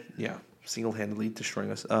much it. Yeah, single-handedly destroying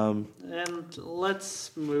us. And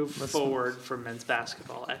let's move forward from men's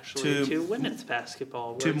basketball, actually, to women's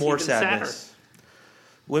basketball. To more sadness. Sadder.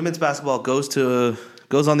 Women's basketball goes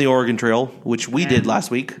on the Oregon Trail, which we did last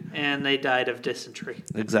week. And they died of dysentery.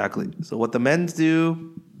 Exactly. So what the men's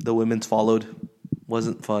do, the women's followed.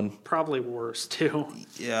 Wasn't fun. Probably worse, too.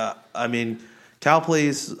 Yeah, I mean, Cal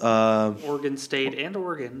plays... Oregon State and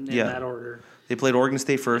Oregon in that order. They played Oregon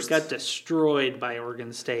State first. They got destroyed by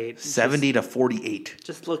Oregon State. 70-48.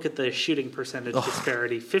 Just look at the shooting percentage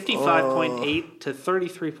disparity. 55.8 to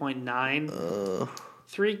 33.9.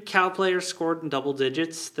 3 Cal players scored in double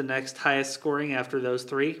digits. The next highest scoring after those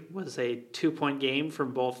 3 was a 2-point game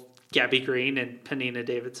from both Gabby Green and Penina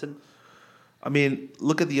Davidson. I mean,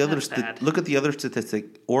 look at the other That's bad. look at the other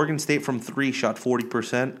statistic. Oregon State from 3 shot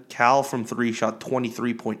 40%. Cal from 3 shot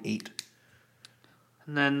 23.8.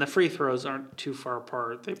 And then the free throws aren't too far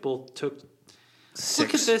apart. They both took. 6.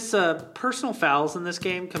 Look at this personal fouls in this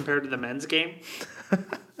game compared to the men's game.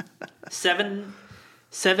 7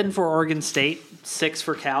 for Oregon State, 6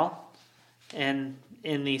 for Cal, and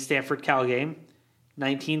in the Stanford Cal game,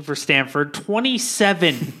 19 for Stanford,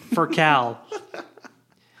 27 for Cal.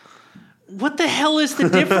 What the hell is the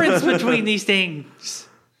difference between these things?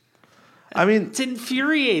 I mean, It's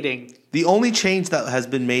infuriating. the only change that has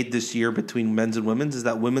been made this year between men's and women's is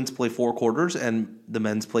that women's play 4 quarters and the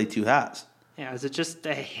men's play 2 halves. Yeah, is it just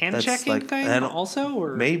a hand That's checking like- thing and also,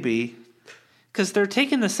 or Maybe. because they're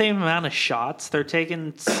taking the same amount of shots? They're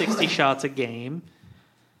taking 60 shots a game.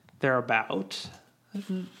 They're about.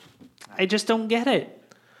 I just don't get it.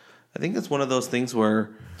 I think it's one of those things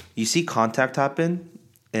where you see contact happen,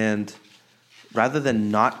 and rather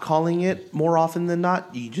than not calling it more often than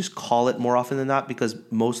not, you just call it more often than not because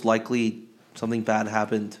most likely something bad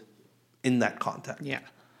happened in that contact. Yeah.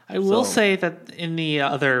 I will So- say that in the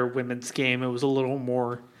other women's game, it was a little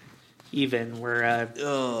more even, where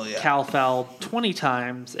Oh, yeah. Cal fouled 20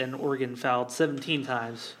 times and Oregon fouled 17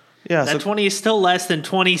 times. Yeah, That so 20 is still less than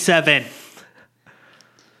 27.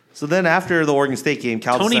 So then after the Oregon State game,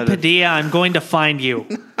 Cal Tony decided, Padilla, I'm going to find you.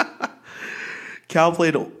 Cal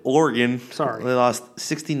played Oregon. Sorry. They lost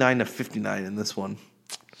 69-59 in this one.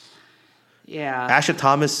 Yeah. Asha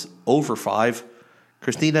Thomas, 0 for 5.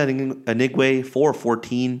 Christina Anigwe, 4 of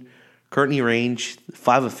 14. Courtney Range,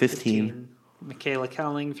 5 of 15. Michaela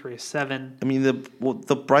Cowling, 3 of 7. I mean,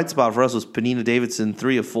 the bright spot for us was Penina Davidson,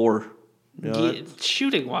 3 of 4. You know, Yeah,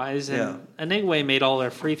 shooting wise, Yeah. and Anigwe made all their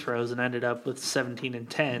free throws and ended up with 17 and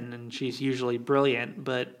 10, and she's usually brilliant,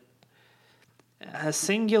 but a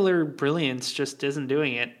singular brilliance just isn't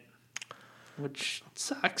doing it, which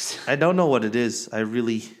sucks. I don't know what it is.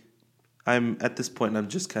 I'm at this point, I'm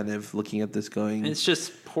just kind of looking at this going, It's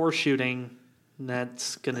just poor shooting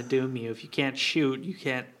that's going to doom you. If you can't shoot, you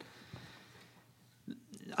can't.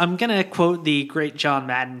 I'm going to quote the great John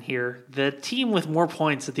Madden here. The team with more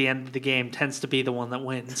points at the end of the game tends to be the one that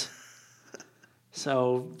wins.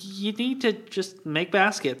 So you need to just make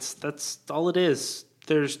baskets. That's all it is.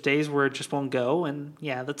 There's days where it just won't go, and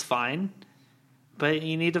yeah, that's fine. But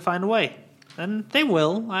you need to find a way. And they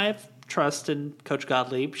will. I have trust in Coach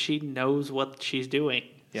Gottlieb. She knows what she's doing.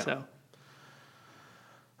 Yeah. So.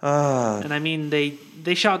 And I mean, they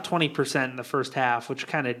shot 20% in the first half, which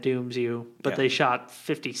kind of dooms you, but Yeah. they shot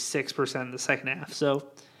 56% in the second half. So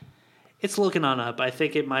it's looking on up. I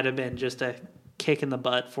think it might have been just a kick in the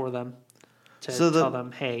butt for them to tell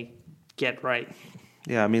them, hey, get right.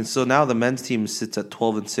 Yeah, I mean, so now the men's team sits at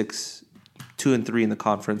 12-6, 2-3 in the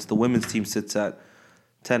conference. The women's team sits at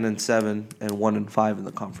 10-7 and 1-5 in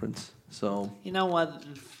the conference. So You know what?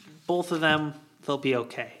 Both of them, they'll be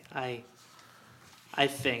okay. I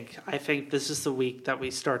think this is the week that we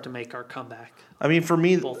start to make our comeback. I mean, for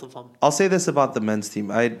me, Both of them. I'll say this about the men's team: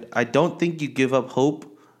 I don't think you give up hope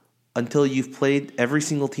until you've played every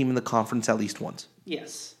single team in the conference at least once.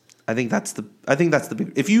 Yes. I think that's the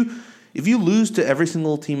big. If you lose to every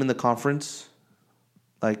single team in the conference,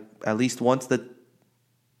 like at least once,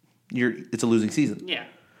 it's a losing season. Yeah.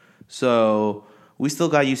 So we still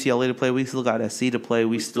got UCLA to play. We still got SC to play.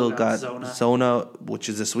 We still got Zona, which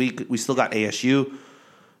is this week. We still got ASU.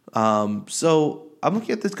 So I'm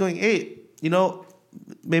looking at this going, hey,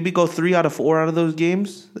 maybe go 3 out of 4 out of those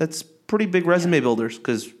games. That's pretty big resume builders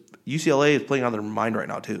because UCLA is playing on their mind right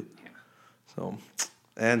now too. Yeah. So,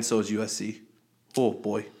 and so is USC. Oh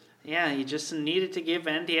boy. Yeah, you just needed to give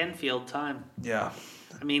Andy Enfield time. Yeah.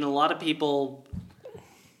 I mean, a lot of people.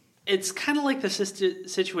 It's kind of like the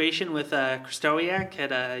situation with Kristoviak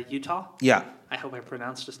at Utah. Yeah. I hope I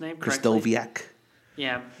pronounced his name correctly. Kristoviak.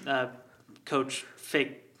 Yeah, Coach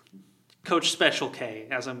Special K,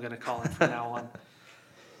 as I'm going to call him from now on.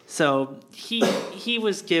 So he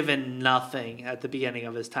was given nothing at the beginning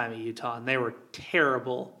of his time at Utah, and they were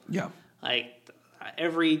terrible. Yeah. Like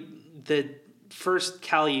the first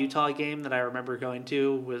Cal Utah game that I remember going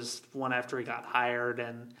to was one after he got hired,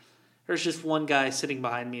 and there's just one guy sitting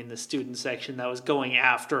behind me in the student section that was going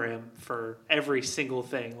after him for every single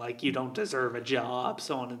thing, like you don't deserve a job,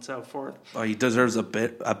 so on and so forth. Oh, he deserves a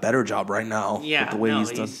better job right now. Yeah, with the way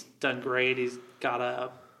he's done great. He's got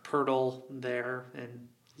a Pirtle there, and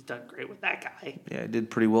he's done great with that guy. Yeah, he did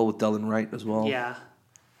pretty well with Dylan Wright as well. Yeah,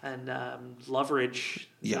 and Loveridge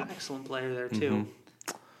is an excellent player there too.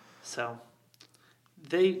 So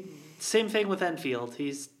same thing with Enfield.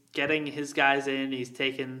 He's getting his guys in. He's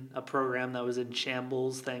taken a program that was in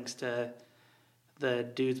shambles thanks to the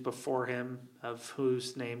dudes before him, of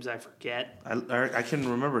whose names I forget. I can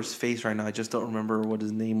remember his face right now. I just don't remember what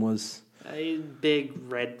his name was. A big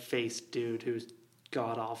red-faced dude who's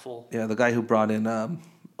god-awful. Yeah, the guy who brought in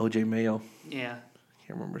O.J. Mayo. Yeah. I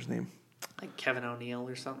can't remember his name. Like Kevin O'Neill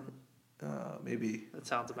or something. Maybe. That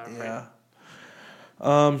sounds about Yeah.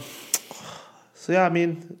 right. So, yeah, I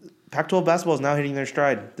mean, Pac-12 basketball is now hitting their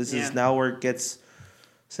stride. This is now where it gets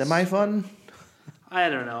semi-fun. I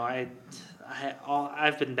don't know.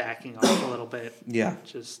 I've been backing off a little bit. Yeah.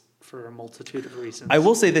 Just for a multitude of reasons. I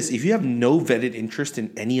will say this. If you have no vetted interest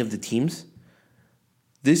in any of the teams,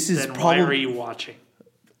 this is then probably... why are you watching?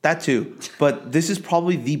 That too. But this is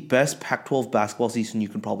probably the best Pac-12 basketball season you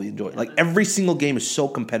can probably enjoy. Like, every single game is so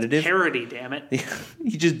competitive. Parity, damn it.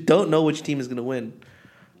 You just don't know which team is going to win.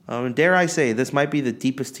 And dare I say, this might be the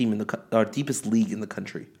deepest team deepest league in the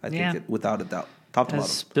country. I think, without a doubt, top to bottom.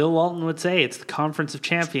 As Bill Walton would say, it's the Conference of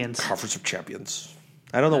Champions. Conference of Champions.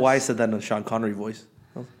 I don't know why I said that in a Sean Connery voice.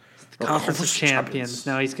 The Conference of Champions.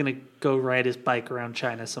 Now he's going to go ride his bike around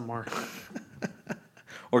China some more.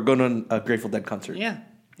 Or go to a Grateful Dead concert. Yeah,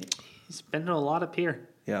 he's been to a lot up here.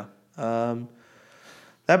 Yeah.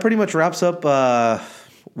 That pretty much wraps up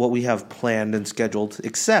what we have planned and scheduled,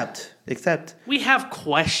 except we have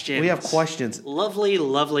questions. Lovely,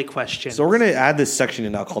 lovely questions. So we're going to add this section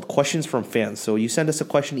in now called Questions from Fans. So you send us a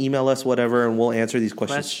question, email us, whatever, and we'll answer these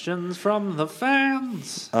questions. Questions from the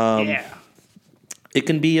fans. Yeah. It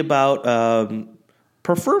can be about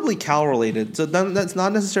preferably Cal related. So that's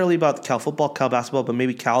not necessarily about Cal football, Cal basketball, but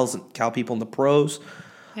maybe Cal people in the pros,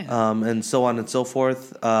 and so on and so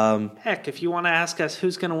forth. Heck, if you want to ask us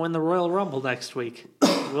who's going to win the Royal Rumble next week,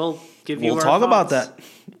 we'll give you. We'll our talk about thoughts. that.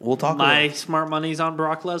 We'll talk. My smart money's on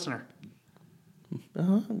Brock Lesnar.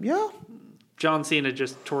 Yeah. John Cena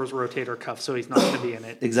just tore his rotator cuff, so he's not going to be in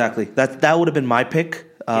it. Exactly. That would have been my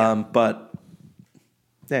pick, but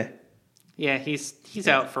yeah. Yeah, he's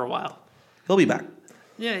out for a while. He'll be back.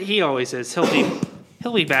 Yeah, he always is.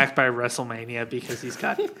 He'll be back by WrestleMania because he's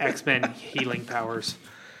got X-Men healing powers.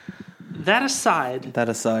 That aside,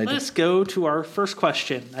 let's go to our first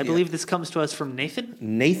question. I believe this comes to us from Nathan.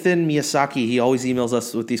 Nathan Miyazaki. He always emails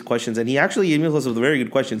us with these questions, and he actually emails us with very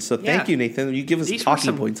good questions. So thank you, Nathan. You give us these talking were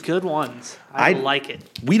some points. Good ones. I like it.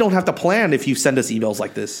 We don't have to plan if you send us emails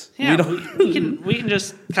like this. Yeah, we can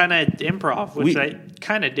just kind of improv, which I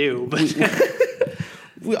kind of do.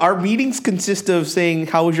 But our meetings consist of saying,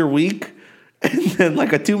 "How was your week?" and then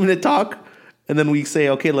like a 2-minute talk. And then we say,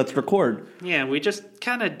 okay, let's record. Yeah, we just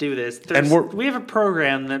kind of do this. We have a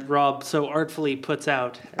program that Rob so artfully puts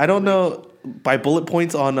out. I don't know, by bullet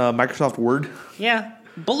points on Microsoft Word. Yeah,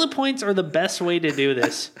 bullet points are the best way to do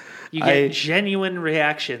this. You get genuine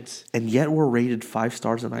reactions. And yet we're rated 5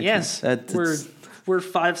 stars on iTunes. Yes, we're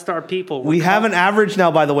 5-star people. We have an average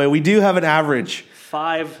now, by the way. We do have an average.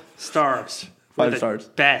 5 stars. 5 stars.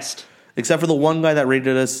 Best. Except for the one guy that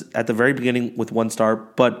rated us at the very beginning with 1 star.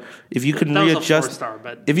 But if you can readjust, was a 4-star,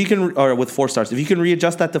 but if you can, or with 4 stars, if you can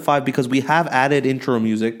readjust that to 5, because we have added intro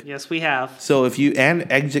music. Yes, we have. So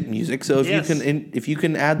and exit music. So if you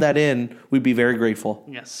can add that in, we'd be very grateful.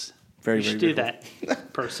 Yes, very should very do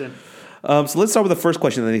that, person. So let's start with the first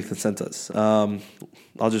question that Nathan sent us.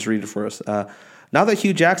 I'll just read it for us. Now that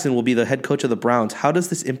Hugh Jackson will be the head coach of the Browns, how does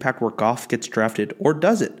this impact where Goff gets drafted, or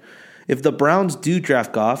does it? If the Browns do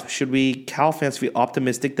draft Goff, should we Cal fans be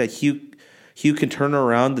optimistic that Hugh can turn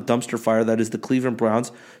around the dumpster fire that is the Cleveland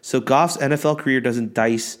Browns, so Goff's NFL career doesn't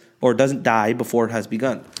die before it has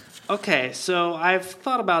begun? Okay, so I've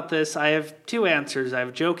thought about this. I have 2 answers. I have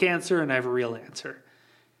a joke answer and I have a real answer.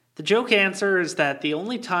 The joke answer is that the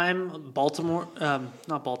only time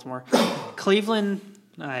Cleveland,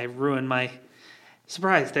 I ruined my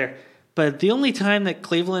surprise there. But the only time that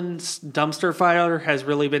Cleveland's dumpster fire has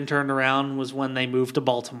really been turned around was when they moved to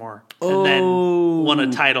Baltimore and then won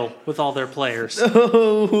a title with all their players. Wait,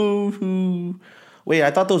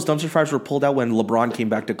 I thought those dumpster fires were pulled out when LeBron came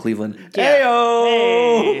back to Cleveland. Yeah.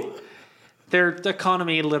 Hey! Their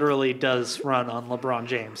economy literally does run on LeBron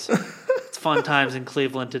James. It's fun times in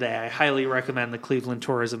Cleveland today. I highly recommend the Cleveland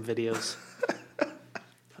tourism videos.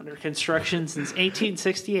 Under construction since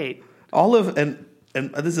 1868.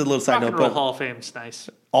 And this is a little side Rock note, and Roll but Hall of Fame's nice.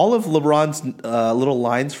 All of LeBron's little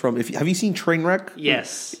lines from have you seen Trainwreck?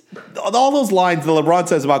 Yes. All those lines that LeBron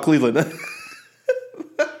says about Cleveland.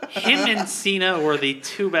 Him and Cena were the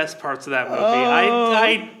 2 best parts of that movie.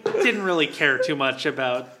 I didn't really care too much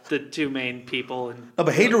about the 2 main people. But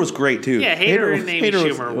Hader was great too. Yeah, Hader and Amy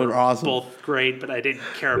Schumer were awesome. both great, but I didn't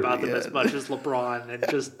care about them as much as LeBron and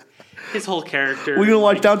just his whole character. We gonna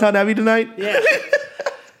watch Downton Abbey tonight? Yeah.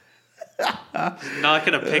 Not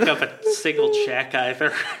going to pick up a single check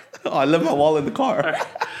either. Oh, I left my wallet in the car.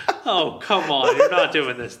 Oh, come on. You're not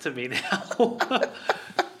doing this to me now.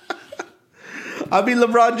 I mean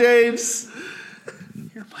LeBron James.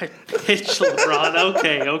 You're my bitch, LeBron.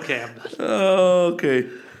 Okay, I'm done. Okay.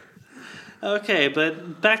 Okay,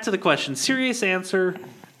 but back to the question. Serious answer.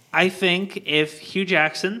 I think if Hugh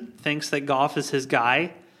Jackson thinks that Goff is his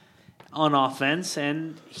guy on offense,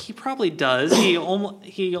 and he probably does, he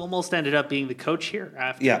almost ended up being the coach here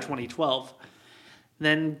after 2012,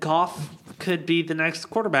 then Goff could be the next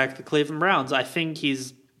quarterback of the Cleveland Browns. I think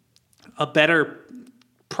he's a better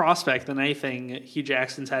prospect than anything Hugh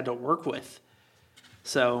Jackson's had to work with.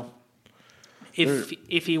 So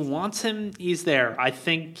if he wants him, he's there. I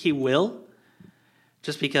think he will,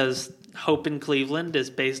 just because hope in Cleveland is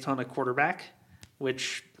based on a quarterback,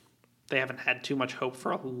 which they haven't had too much hope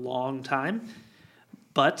for a long time.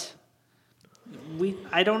 But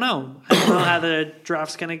I don't know. I don't know how the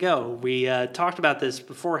draft's going to go. We talked about this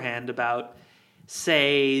beforehand about,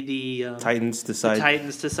 say, the Titans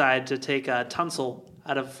decide to take Tunsil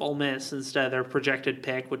out of Ole Miss instead of their projected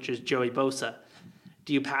pick, which is Joey Bosa.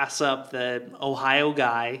 Do you pass up the Ohio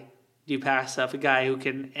guy? Do you pass up a guy who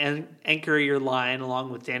can anchor your line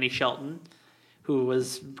along with Danny Shelton, who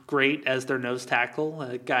was great as their nose tackle,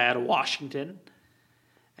 a guy out of Washington,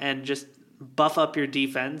 and just buff up your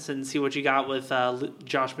defense and see what you got with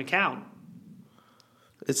Josh McCown?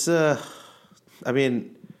 It's I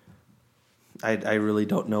mean, I really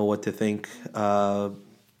don't know what to think. I'll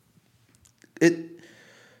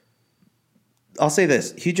say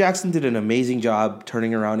this: Hugh Jackson did an amazing job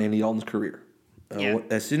turning around Andy Dalton's career.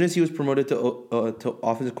 As soon as he was promoted to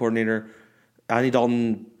offensive coordinator, Andy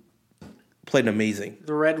Dalton played amazing.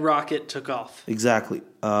 The Red Rocket took off. Exactly.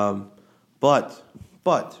 But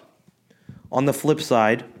on the flip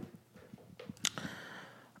side,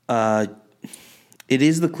 it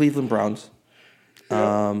is the Cleveland Browns.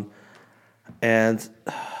 And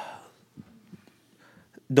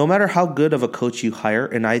no matter how good of a coach you hire,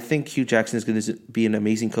 and I think Hugh Jackson is going to be an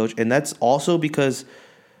amazing coach, and that's also because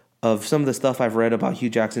of some of the stuff I've read about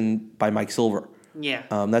Hugh Jackson by Mike Silver. Yeah.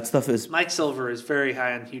 That stuff is... Mike Silver is very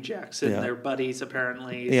high on Hugh Jackson. Yeah. They're buddies,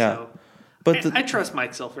 apparently. Yeah. So but I trust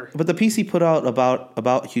Mike Silver. But the piece he put out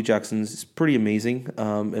about Hugh Jackson is pretty amazing.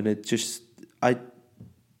 And it just... I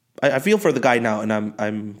feel for the guy now, and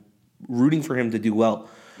I'm rooting for him to do well.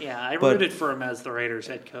 Yeah, I rooted for him as the Raiders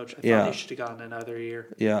head coach. I thought he should have gotten another year.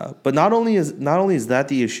 Yeah, but not only is that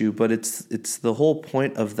the issue, but it's the whole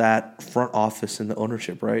point of that front office and the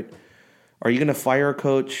ownership, right? Are you going to fire a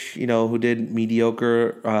coach, who did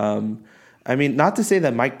mediocre? I mean, not to say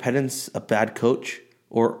that Mike Pettine's a bad coach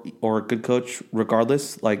or a good coach,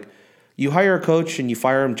 regardless. Like, you hire a coach and you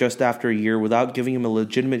fire him just after a year without giving him a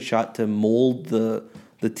legitimate shot to mold the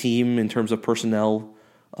team in terms of personnel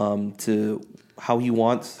to how he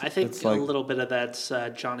wants. I think a little bit of that's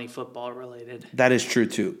Johnny Football related. That is true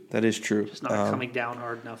too. That is true. Just not coming down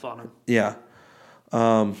hard enough on him. Yeah.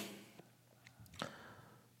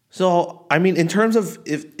 So, I mean, in terms of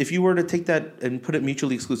if you were to take that and put it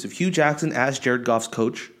mutually exclusive, Hugh Jackson as Jared Goff's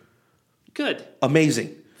coach, good,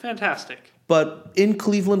 amazing, fantastic. But in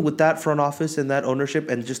Cleveland with that front office and that ownership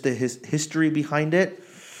and just the history behind it,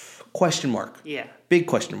 question mark. Yeah. Big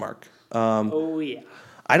question mark. Yeah.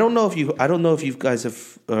 I don't know if you guys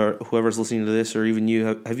have, or whoever's listening to this, or even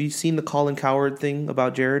you have you seen the Colin Cowherd thing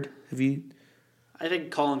about Jared? Have you? I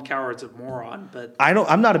think Colin Cowherd's a moron, but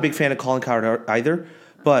I'm not a big fan of Colin Cowherd either.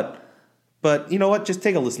 But you know what? Just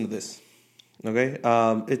take a listen to this, okay?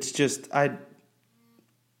 It's just I'm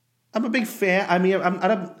a big fan. I mean,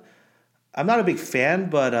 I'm not a big fan,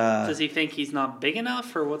 but does he think he's not big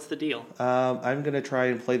enough, or what's the deal? I'm gonna try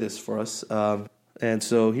and play this for us, and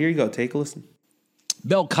so here you go. Take a listen.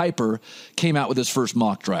 Mel Kiper came out with his first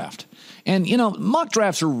mock draft. And, mock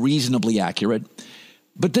drafts are reasonably accurate,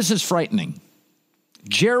 but this is frightening.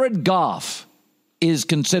 Jared Goff is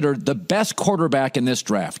considered the best quarterback in this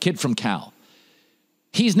draft, kid from Cal.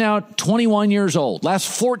 He's now 21 years old. Last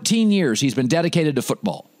 14 years, he's been dedicated to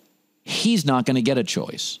football. He's not going to get a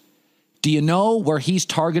choice. Do you know where he's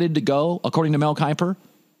targeted to go, according to Mel Kiper?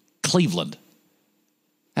 Cleveland.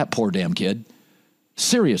 That poor damn kid.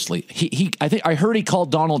 Seriously, I heard he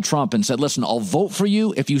called Donald Trump and said, "Listen, I'll vote for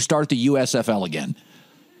you if you start the USFL again."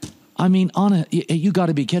 I mean, you got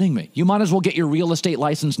to be kidding me. You might as well get your real estate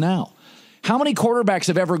license now. How many quarterbacks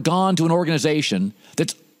have ever gone to an organization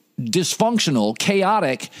that's dysfunctional,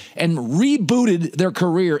 chaotic, and rebooted their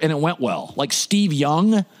career and it went well? Like Steve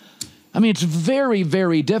Young? I mean, it's very,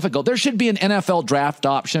 very difficult. There should be an NFL draft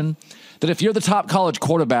option that if you're the top college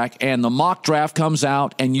quarterback and the mock draft comes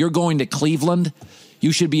out and you're going to Cleveland,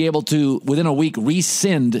 you should be able to, within a week,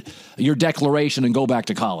 rescind your declaration and go back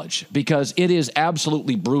to college because it is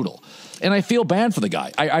absolutely brutal. And I feel bad for the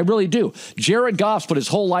guy. I really do. Jared Goff's put his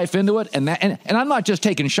whole life into it, and I'm not just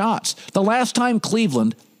taking shots. The last time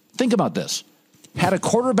Cleveland, think about this, had a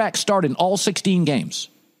quarterback start in all 16 games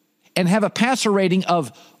and have a passer rating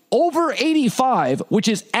of over 85, which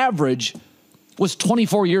is average, was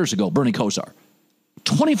 24 years ago, Bernie Kosar.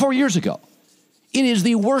 24 years ago. It is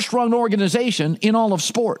the worst-run organization in all of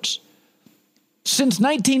sports. Since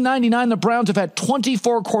 1999, the Browns have had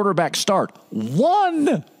 24 quarterbacks start.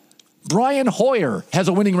 One, Brian Hoyer, has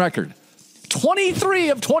a winning record. 23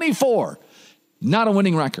 of 24, not a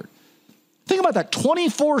winning record. Think about that,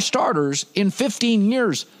 24 starters in 15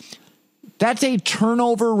 years. That's a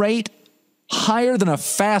turnover rate higher than a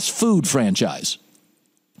fast food franchise.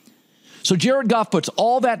 So Jared Goff puts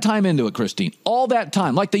all that time into it, Christine, all that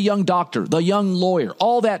time, like the young doctor, the young lawyer,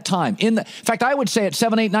 all that time. In fact, I would say at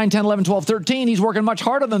 7, 8, 9, 10, 11, 12, 13, he's working much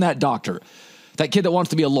harder than that doctor, that kid that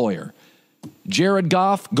wants to be a lawyer. Jared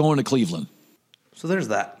Goff going to Cleveland. So there's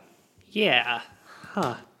that. Yeah.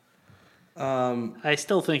 Huh. I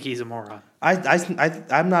still think he's a moron.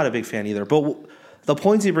 I'm not a big fan either, but the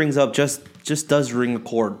points he brings up just does ring a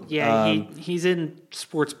chord. Yeah, he's in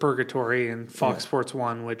sports purgatory and Fox Sports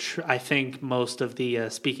 1, which I think most of the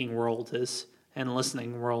speaking world is and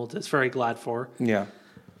listening world is very glad for. Yeah.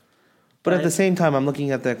 But at the same time, I'm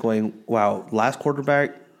looking at that going, wow, last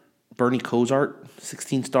quarterback, Bernie Kosar,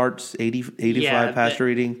 16 starts, 85 passer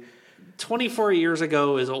rating. 24 years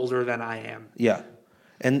ago is older than I am. Yeah.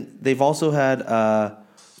 And they've also had,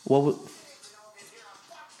 Whoa.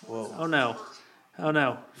 Oh,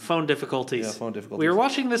 no. Phone difficulties. Yeah, phone difficulties. We were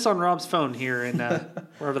watching this on Rob's phone here in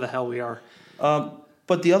wherever the hell we are.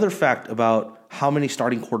 But the other fact about how many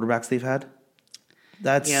starting quarterbacks they've had,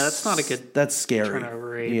 that's not a good that's scary.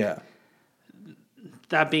 turnover rate. Yeah.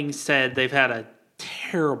 That being said, they've had a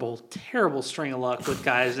terrible, terrible string of luck with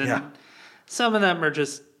guys, and some of them are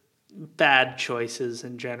just bad choices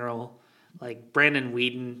in general, like Brandon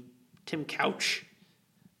Whedon, Tim Couch.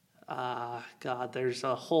 God, there's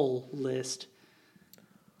a whole list.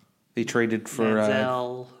 They traded for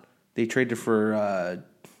Manziel. They traded for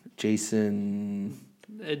Jason.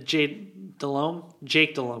 Jake Delhomme.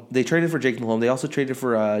 They traded for Jake Delhomme. They also traded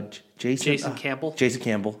for Jason Campbell. Jason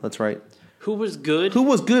Campbell, that's right. Who was good. Who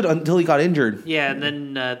was good until he got injured. Yeah, and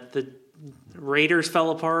then the Raiders fell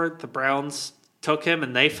apart. The Browns took him,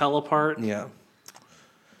 and they fell apart. Yeah.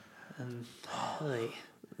 And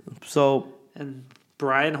and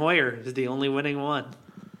Brian Hoyer is the only winning one.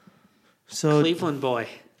 So Cleveland boy.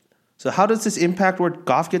 So how does this impact where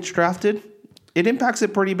Goff gets drafted? It impacts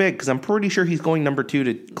it pretty big because I'm pretty sure he's going number 2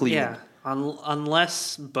 to Cleveland. Yeah,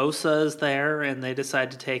 unless Bosa is there and they decide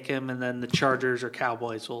to take him, and then the Chargers or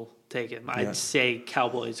Cowboys will take him. I'd say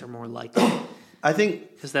Cowboys are more likely. I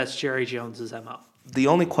think because that's Jerry Jones's MO. The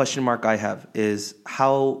only question mark I have is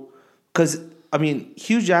how, because I mean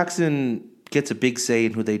Hugh Jackson gets a big say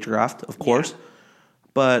in who they draft, of course,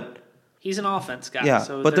 but he's an offense guy,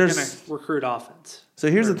 so but they're going to recruit offense. So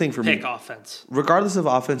here's the thing for me. Pick offense. Regardless of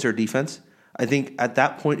offense or defense, I think at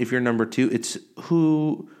that point, if you're number 2, it's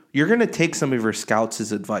who you're going to take some of your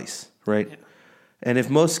scouts' advice, right? Yeah. And if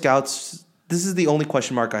most scouts, this is the only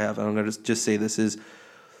question mark I have, and I'm going to just say this is,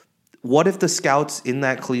 what if the scouts in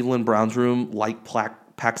that Cleveland Browns room like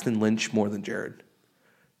Paxton Lynch more than Jared?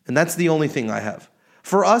 And that's the only thing I have.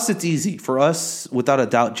 For us, it's easy. For us, without a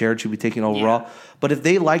doubt, Jared should be taken overall. Yeah. But if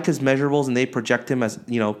they like his measurables and they project him as,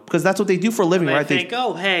 because that's what they do for a living, right? They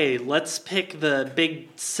think, hey, let's pick the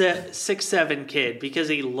big 6'7" kid because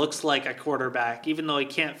he looks like a quarterback, even though he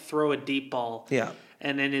can't throw a deep ball. Yeah.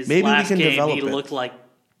 And in his last game, he looked like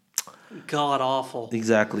god awful.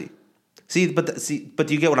 Exactly. But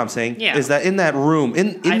do you get what I'm saying? Yeah. Is that in that room,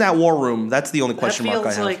 in that war room, that's the only question mark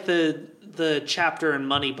I have. That feels like the chapter in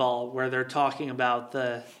Moneyball where they're talking about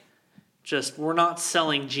we're not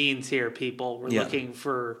selling genes here, people. We're looking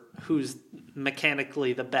for who's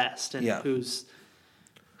mechanically the best and who's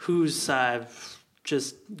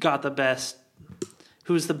just got the best,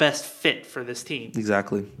 who's the best fit for this team.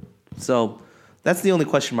 Exactly. So that's the only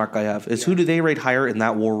question mark I have is who do they rate higher in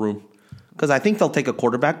that war room? Because I think they'll take a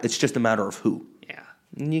quarterback. It's just a matter of who. Yeah.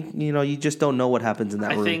 You just don't know what happens in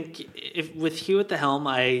that room. I think if with Hugh at the helm,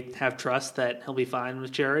 I have trust that he'll be fine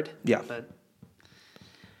with Jared. Yeah. But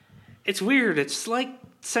it's weird. It's like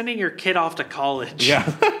sending your kid off to college.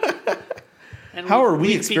 Yeah. And how are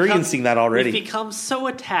we experiencing that already? We've become so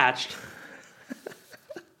attached.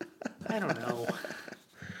 I don't know.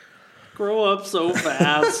 Grow up so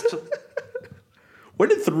fast. Where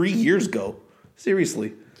did 3 years go?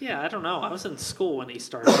 Seriously. Yeah, I don't know. I was in school when he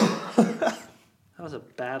started. That was a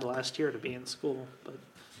bad last year to be in school. But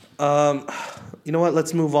You know what?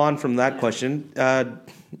 Let's move on from that question.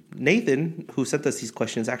 Nathan, who sent us these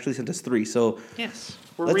questions, actually sent us 3. So yes,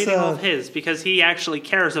 we're reading off his because he actually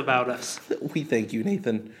cares about us. we thank you,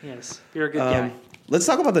 Nathan. Yes, you're a good guy. Let's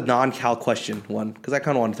talk about the non-Cal question one, because I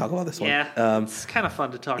kind of want to talk about this one. Yeah, it's kind of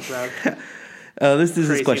fun to talk about. This is his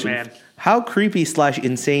Crazy question. man. How creepy /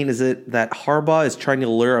 insane is it that Harbaugh is trying to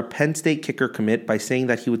lure a Penn State kicker commit by saying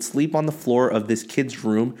that he would sleep on the floor of this kid's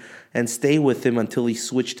room and stay with him until he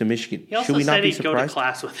switched to Michigan? He also Should we not said be he'd go to surprised?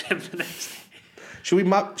 class with him the next day.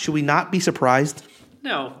 Should we not be surprised?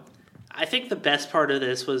 No. I think the best part of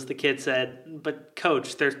this was the kid said, but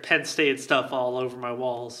coach, there's Penn State stuff all over my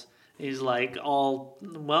walls. He's like,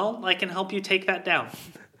 well, I can help you take that down.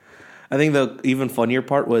 I think the even funnier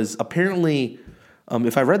part was apparently,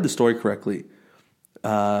 if I read the story correctly,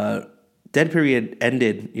 dead period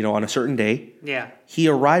ended, on a certain day. Yeah. He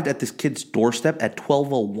arrived at this kid's doorstep at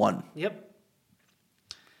 12:01. Yep.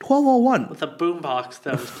 12:01. With a boombox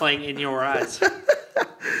that was playing In Your Eyes.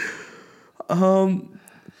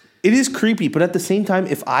 It is creepy, but at the same time,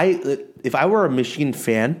 if I were a Michigan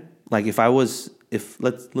fan, like if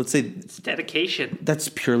let's say It's dedication. that's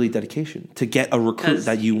purely dedication to get a recruit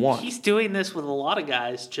that you want. He's doing this with a lot of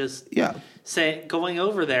guys, just Yeah. going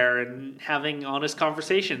over there and having honest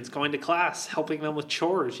conversations, going to class, helping them with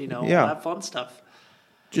chores, all Yeah. that fun stuff.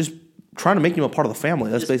 Just trying to make him a part of the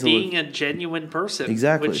family. That's Just basically being a genuine person.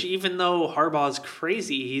 Exactly. Which even though Harbaugh's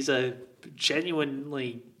crazy, he's a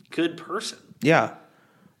genuinely good person. Yeah.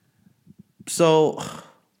 So,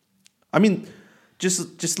 I mean,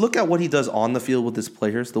 just look at what he does on the field with his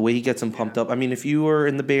players, the way he gets them pumped up. I mean, if you were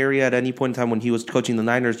in the Bay Area at any point in time when he was coaching the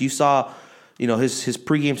Niners, you saw, his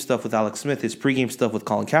pregame stuff with Alex Smith, his pregame stuff with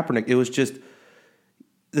Colin Kaepernick. It was just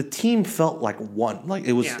the team felt like one. Like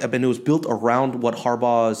it was, Yeah. I mean, it was built around what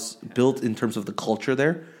Harbaugh's built in terms of the culture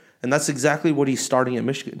there. And that's exactly what he's starting at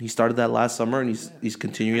Michigan. He started that last summer, and he's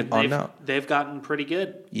continuing it on now. They've gotten pretty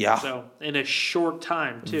good. Yeah. So in a short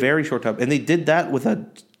time too. Very short time. And they did that with a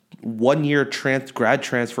 1-year grad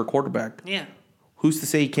transfer quarterback. Yeah. Who's to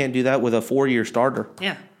say he can't do that with a 4-year starter?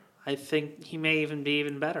 Yeah. I think he may even be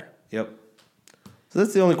even better. Yep. So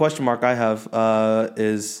that's the only question mark I have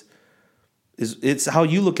is it's how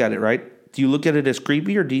you look at it, right? Do you look at it as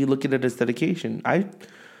creepy or do you look at it as dedication?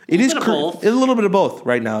 It is bit of both. a little bit of both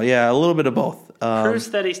right now. Yeah, a little bit of both.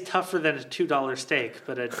 Proves that he's tougher than a $2 steak,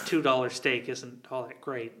 but a $2 steak isn't all that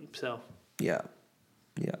great. So Yeah.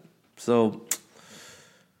 So,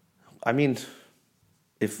 I mean,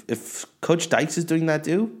 if Coach Dykes is doing that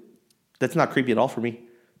too, that's not creepy at all for me.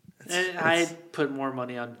 I'd put more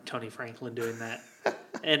money on Tony Franklin doing that.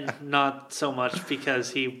 And not so much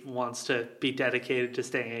because he wants to be dedicated to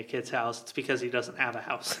staying at a kid's house. It's because he doesn't have a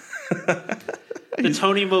house. The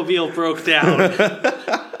Tony Mobile broke down.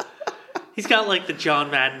 He's got like the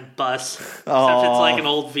John Madden bus. Except it's like an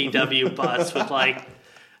old VW bus with like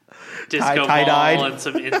disco ball Tie-dyed. and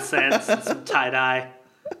some incense and some tie-dye.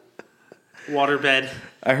 Waterbed.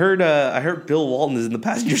 I heard Bill Walton is in the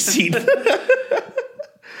passenger seat. I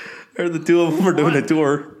heard the two of them are doing a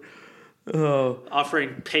tour.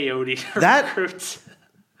 Offering peyote to That- recruits.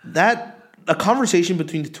 A conversation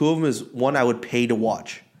between the two of them is one I would pay to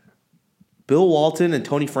watch. Bill Walton and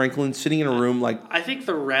Tony Franklin sitting in a room like I think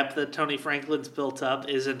the rep that Tony Franklin's built up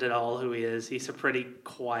isn't at all who he is. He's a pretty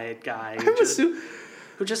quiet guy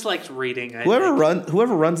who just likes reading. whoever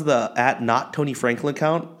runs the @not Tony Franklin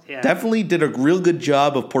account Yeah. definitely did a real good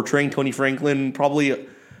job of portraying Tony Franklin probably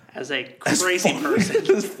as a crazy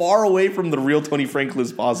person. as far away from the real Tony Franklin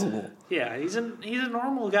as possible. Yeah, he's a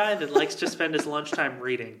normal guy that likes to spend his lunchtime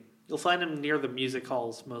reading. You'll find him near the music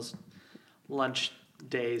halls most lunch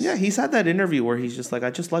days. Yeah, he's had that interview where he's just like, I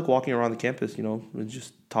just like walking around the campus, and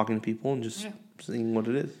just talking to people and just seeing what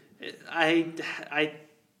it is. I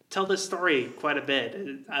tell this story quite a bit.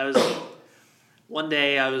 One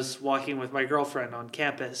day I was walking with my girlfriend on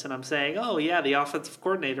campus and I'm saying, oh yeah, the offensive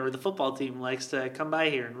coordinator of the football team likes to come by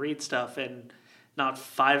here and read stuff, and not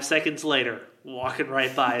 5 seconds later, walking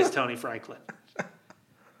right by is Tony Franklin.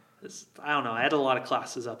 I don't know. I had a lot of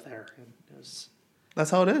classes up there and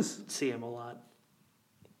That's how it is. see him a lot.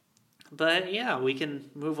 But yeah, we can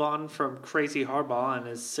move on from crazy Harbaugh and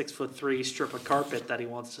his 6'3" strip of carpet that he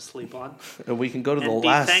wants to sleep on. And we can go to the And be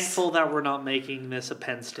last. thankful that we're not making this a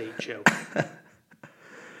Penn State joke.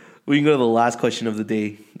 We can go to the last question of the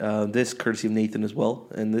day. This courtesy of Nathan as well.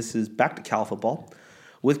 And this is back to Cal football.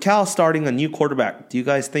 With Cal starting a new quarterback, do you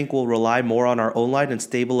guys think we'll rely more on our own line and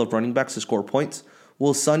stable of running backs to score points?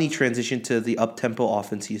 Will Sonny transition to the up-tempo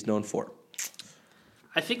offense he's known for?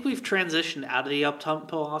 I think we've transitioned out of the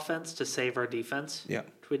up-tempo offense to save our defense. Yeah.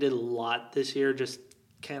 We did a lot this year, just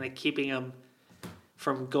kind of keeping them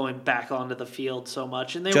from going back onto the field so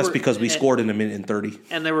much. And Just because we scored in a minute and 30.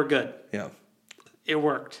 And they were good. Yeah. It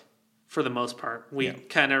worked for the most part. We Yeah.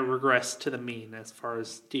 kind of regressed to the mean as far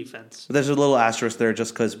as defense. But there's a little asterisk there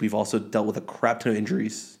just because we've also dealt with a crap ton of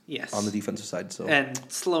injuries Yes. on the defensive side. So And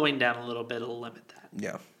slowing down a little bit will limit that.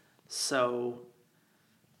 yeah. So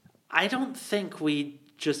I don't think we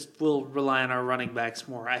just will rely on our running backs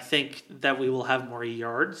more. I think that we will have more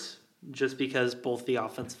yards just because both the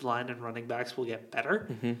offensive line and running backs will get better.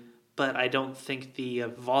 Mm-hmm. But I don't think the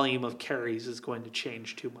volume of carries is going to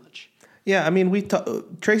change too much. Yeah, I mean,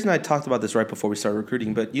 Trace and I talked about this right before we started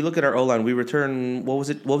recruiting, but you look at our O-line, we return, what was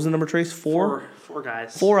the number, Trace? Four Four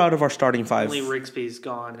guys. 4 out of our starting 5. Only Rigsby's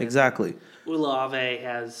gone. and Exactly.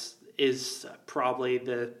 Ulave is probably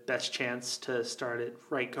the best chance to start at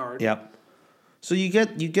right guard. Yep. So you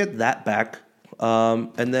get that back.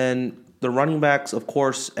 And then the running backs, of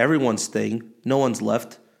course, everyone's staying. No one's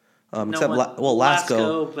left. Except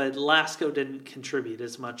Lasco. But Lasco didn't contribute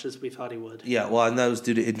as much as we thought he would. Yeah, well, and that was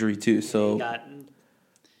due to injury too. So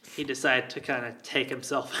He decided to kind of take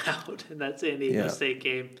himself out in that San Diego State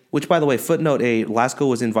game. Which, by the way, footnote A, Lasco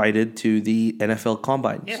was invited to the NFL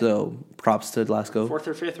Combine. Yeah. So props to Lasco. 4th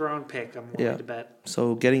or 5th round pick, I'm willing to bet.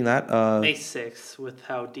 So getting that. May 6th with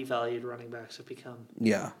how devalued running backs have become.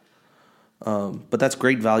 Yeah. But that's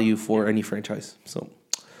great value for any franchise. So,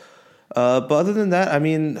 but other than that, I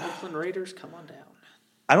mean, Oakland Raiders, come on down.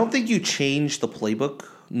 I don't think you change the playbook,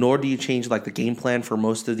 nor do you change like the game plan for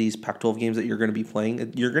most of these Pac-12 games that you're going to be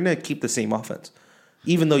playing. You're going to keep the same offense,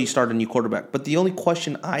 even though you start a new quarterback. But the only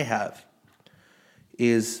question I have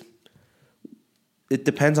is, it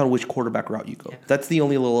depends on which quarterback route you go. Yeah. That's the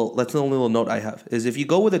only little note I have. Is if you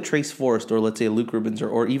go with a Trace Forrest or let's say a Luke Rubens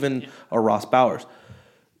or even a Ross Bowers,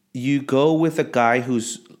 you go with a guy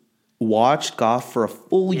who's watched Goff for a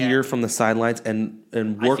full year from the sidelines and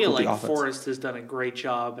worked with the offense. Forrest has done a great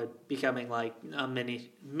job at becoming like a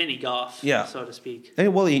mini Goff, so to speak.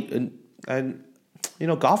 And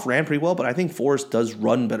Goff ran pretty well, but I think Forrest does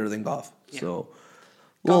run better than Goff. Yeah. So,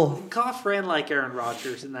 Goff ran like Aaron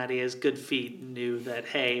Rodgers in that he has good feet and knew that,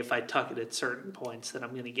 hey, if I tuck it at certain points, then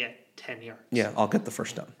I'm going to get 10 yards. yeah, I'll get the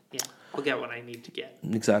first down. Yeah, I'll get what I need to get.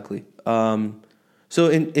 Exactly. So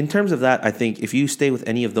in terms of that, I think if you stay with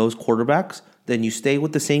any of those quarterbacks, then you stay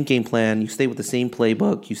with the same game plan, you stay with the same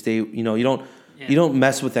playbook, you don't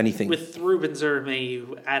mess with anything. With Rubens Ermey,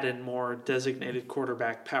 you add in more designated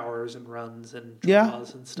quarterback powers and runs and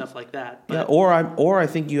draws and stuff like that. But, or I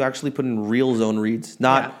think you actually put in real zone reads,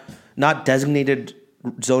 not designated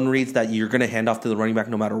zone reads that you're going to hand off to the running back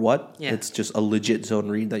no matter what. Yeah. It's just a legit zone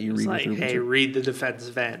read that you read. Like, with hey, read the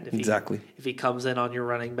defensive end. Exactly. If he comes in on your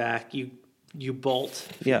running back, you bolt.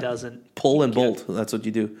 If he doesn't, pull and bolt. That's what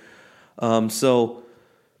you do. So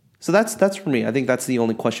that's for me. I think that's the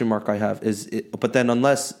only question mark I have. But then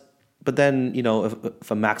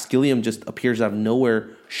if a Max Gilliam just appears out of nowhere,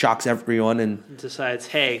 shocks everyone, and decides,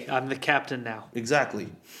 hey, I'm the captain now. Exactly.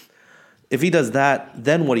 If he does that,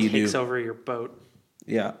 then what do you do? Takes over your boat.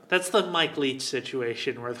 Yeah. That's the Mike Leach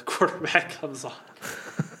situation where the quarterback comes on.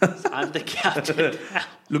 I'm the captain now.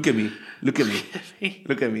 Look at me. Look at me.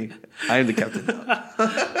 Look at me. I am the captain now.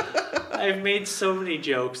 I've made so many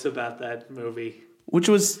jokes about that movie. Which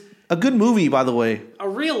was a good movie, by the way. A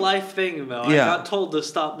real life thing, though. Yeah. I got told to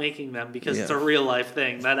stop making them because it's a real life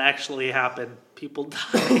thing. That actually happened. People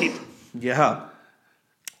died. Yeah.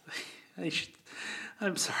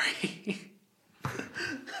 I'm sorry.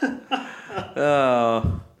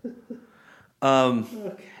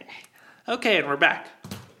 Okay, and we're back.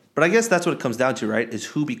 But I guess that's what it comes down to, right? Is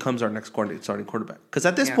who becomes our next starting quarterback? Because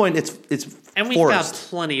at this point, it's and we've Forrest. got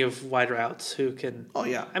plenty of wide routes who can. Oh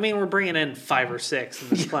yeah. I mean, we're bringing in 5 or 6 in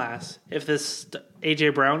this class. If this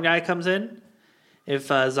AJ Brown guy comes in, if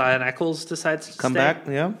Zion Eccles decides to come stay, back,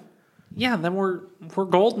 yeah, then we're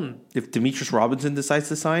golden. If Demetrius Robinson decides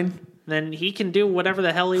to sign, then he can do whatever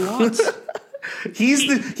the hell he wants. He's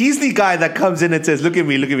the guy that comes in and says, "Look at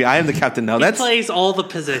me, I am the captain now." He plays all the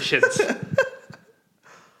positions.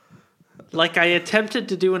 Like I attempted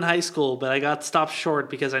to do in high school, but I got stopped short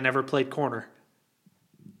because I never played corner.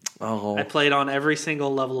 Oh, I played on every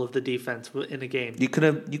single level of the defense in a game. You could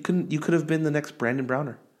have been the next Brandon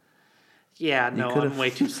Browner. Yeah, no, I'm way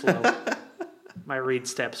too slow. My read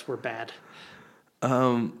steps were bad.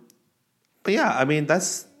 But yeah, I mean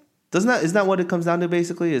isn't that what it comes down to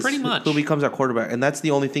basically? Is pretty much who becomes our quarterback, and that's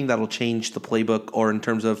the only thing that'll change the playbook, or in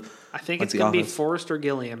terms of I think it's going to be Forrest or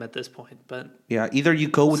Gilliam at this point. But yeah, either you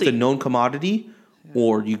go with the known commodity,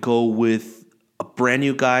 or you go with a brand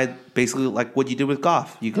new guy, basically like what you did with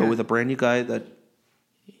Goff. You go with a brand new guy that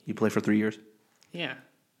you play for 3 years. Yeah,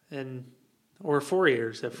 or 4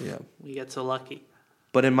 years if Yeah. we get so lucky.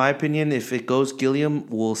 But in my opinion, if it goes Gilliam,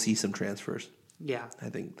 we'll see some transfers. Yeah, I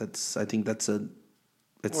think that's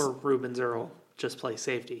it's. or Rubens Earl just play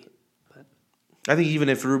safety. But I think even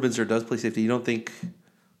if Rubens does play safety, you don't think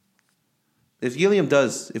if Gilliam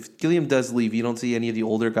does leave, you don't see any of the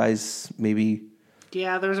older guys maybe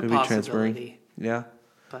yeah, there's a possibility. Yeah,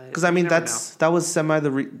 But because I mean you never that was semi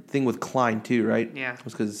the thing with Klein too, right? Yeah.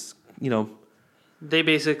 because they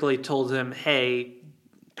basically told him, "Hey,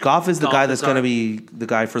 Goff is the Goff guy is that's our- going to be the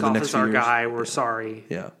guy for the Goff next is few our years. guy. We're sorry.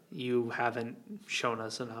 Yeah, You haven't shown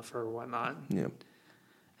us enough or whatnot." yeah,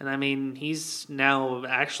 And I mean, he's now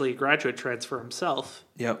actually a graduate transfer himself.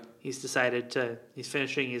 yep, He's he's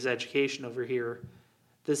finishing his education over here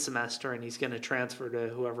this semester, and he's going to transfer to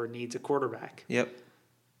whoever needs a quarterback, yep,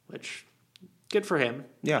 which, good for him.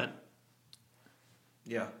 yeah,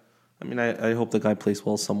 yeah. I mean, I hope the guy plays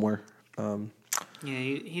well somewhere. Yeah,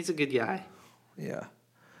 he's a good guy. Yeah.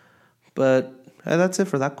 But that's it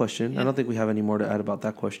for that question. Yeah. I don't think we have any more to add about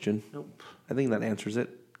that question. Nope. I think that answers it.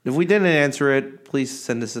 If we didn't answer it, please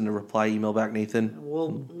send us in a reply email back, Nathan.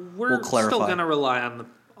 We're clarify. still going to rely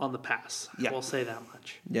on the pass. Yeah. We'll say that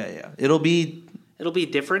much. Yeah. It'll be It'll be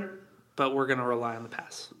different, but we're going to rely on the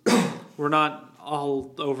pass. We're not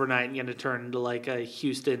all overnight going to turn into like a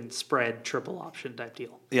Houston spread triple option type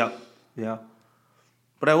deal. yeah.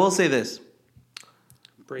 But I will say this.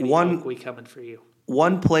 Brady, we coming for you.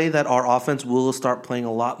 One play that our offense will start playing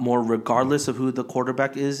a lot more regardless of who the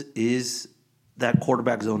quarterback is that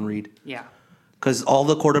quarterback zone read. Yeah. Because all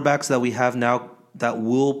the quarterbacks that we have now that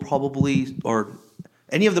will probably, or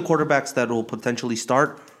any of the quarterbacks that will potentially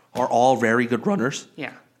start are all very good runners.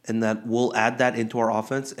 Yeah. And that we'll add that into our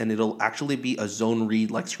offense, and it'll actually be a zone read,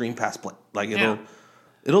 like screen pass play. Like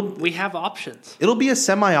We have options. it'll be a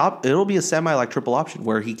semi like triple option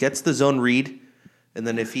where he gets the zone read, and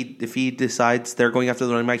then if he decides they're going after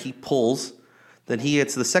the running back, he pulls. Then he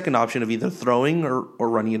gets the second option of either throwing or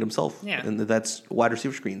running it himself. Yeah. And that's wide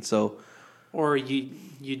receiver screen. So Or you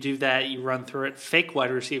do that, you run through it, fake wide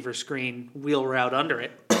receiver screen, wheel route under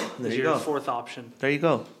it. There's you your go. fourth option. there you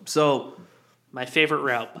go. So My favorite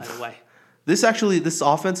route, by the way. this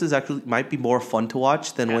offense might be more fun to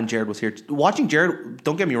watch than when Jared was here. Watching Jared,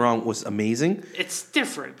 don't get me wrong, was amazing. It's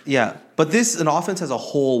different. Yeah, but an offense as a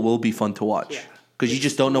whole will be fun to watch Yeah. because you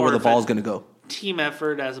just don't know more where the of ball a- is going to go. Team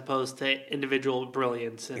effort as opposed to individual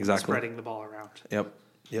brilliance and Exactly. spreading the ball around. Yep.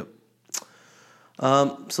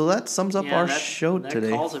 So that sums up our show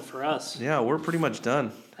today. That calls it for us. Yeah, we're pretty much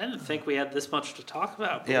done. I didn't think we had this much to talk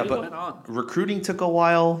about, but Yeah, we but went on. recruiting took a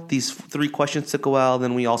while. These 3 questions took a while.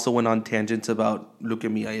 Then we also went on tangents about look at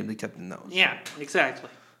me, I am the captain now. Yeah, exactly.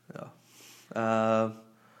 So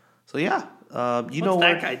yeah, you know What's what?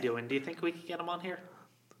 that guy doing? Do you think we could get him on here?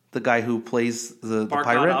 The guy who plays the Barkod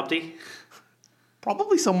pirate, Abdi?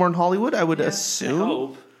 probably somewhere in Hollywood. I would I assume.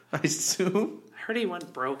 hope. I assume. I heard he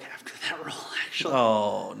went broke after that role, actually.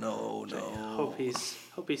 Oh no. Hope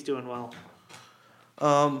he's doing well.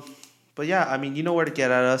 But yeah, I mean, you know where to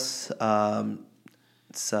get at us.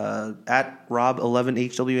 It's at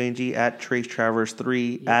Rob11HWANG, at Trace Travers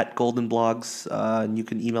 3, at Golden Blogs. And you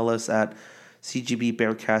can email us at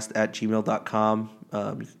cgbbearcast@gmail.com. You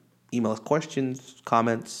can email us questions,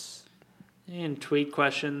 comments. And tweet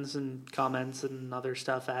questions and comments and other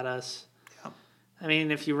stuff at us. I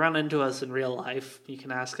mean, if you run into us in real life, you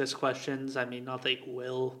can ask us questions. I mean, not that you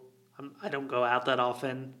will. I don't go out that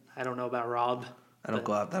often. I don't know about Rob. I don't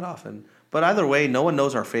go out that often. But either way, no one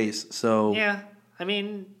knows our face. So Yeah. I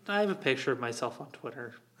mean, I have a picture of myself on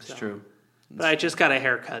Twitter. that's true. But I just got a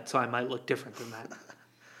haircut, so I might look different than that.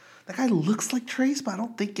 That guy looks like Trace, but I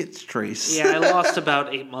don't think it's Trace. Yeah, I lost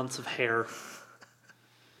about 8 months of hair.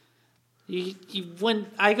 When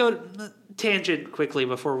I go tangent quickly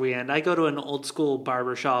before we end, I go to an old school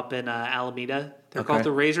barber shop in Alameda. They're called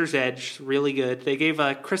the Razor's Edge. Really good. They gave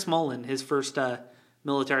Chris Mullen his first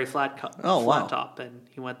military flat top, and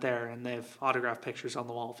he went there, and they have autographed pictures on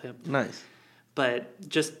the wall of him. Nice. But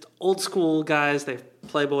just old school guys. They have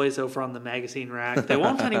Playboys over on the magazine rack. They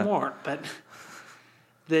won't anymore, but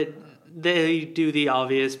they do the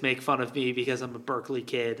obvious, make fun of me because I'm a Berkeley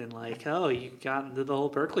kid, and like, oh, you got into the whole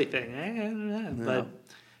Berkeley thing. But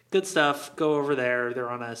good stuff. Go over there. They're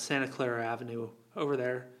on a Santa Clara Avenue over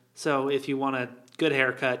there. So if you want a good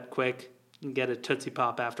haircut, quick, and get a Tootsie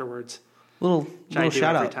Pop afterwards. Little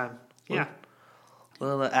shout every out. time. Yeah.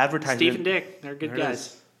 Little advertisement. Steve and Dick, they're good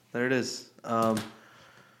guys. There it is.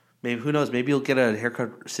 Maybe, who knows? Maybe you'll get a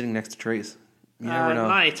haircut sitting next to Trace. You never know.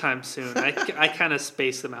 Not anytime soon. I kind of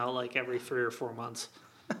space them out like every 3 or 4 months.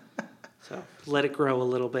 So let it grow a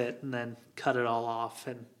little bit and then cut it all off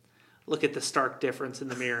and look at the stark difference in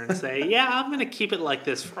the mirror and say, yeah, I'm going to keep it like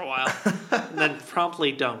this for a while. And then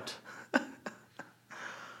promptly don't.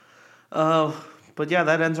 But yeah,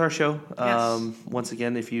 that ends our show. Yes. Once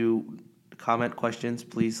again, if you comment questions,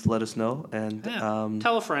 please let us know. And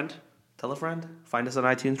Tell a friend. tell a friend. Find us on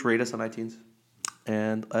iTunes. Rate us on iTunes.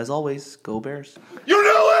 And as always, go Bears. You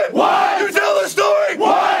knew it! What?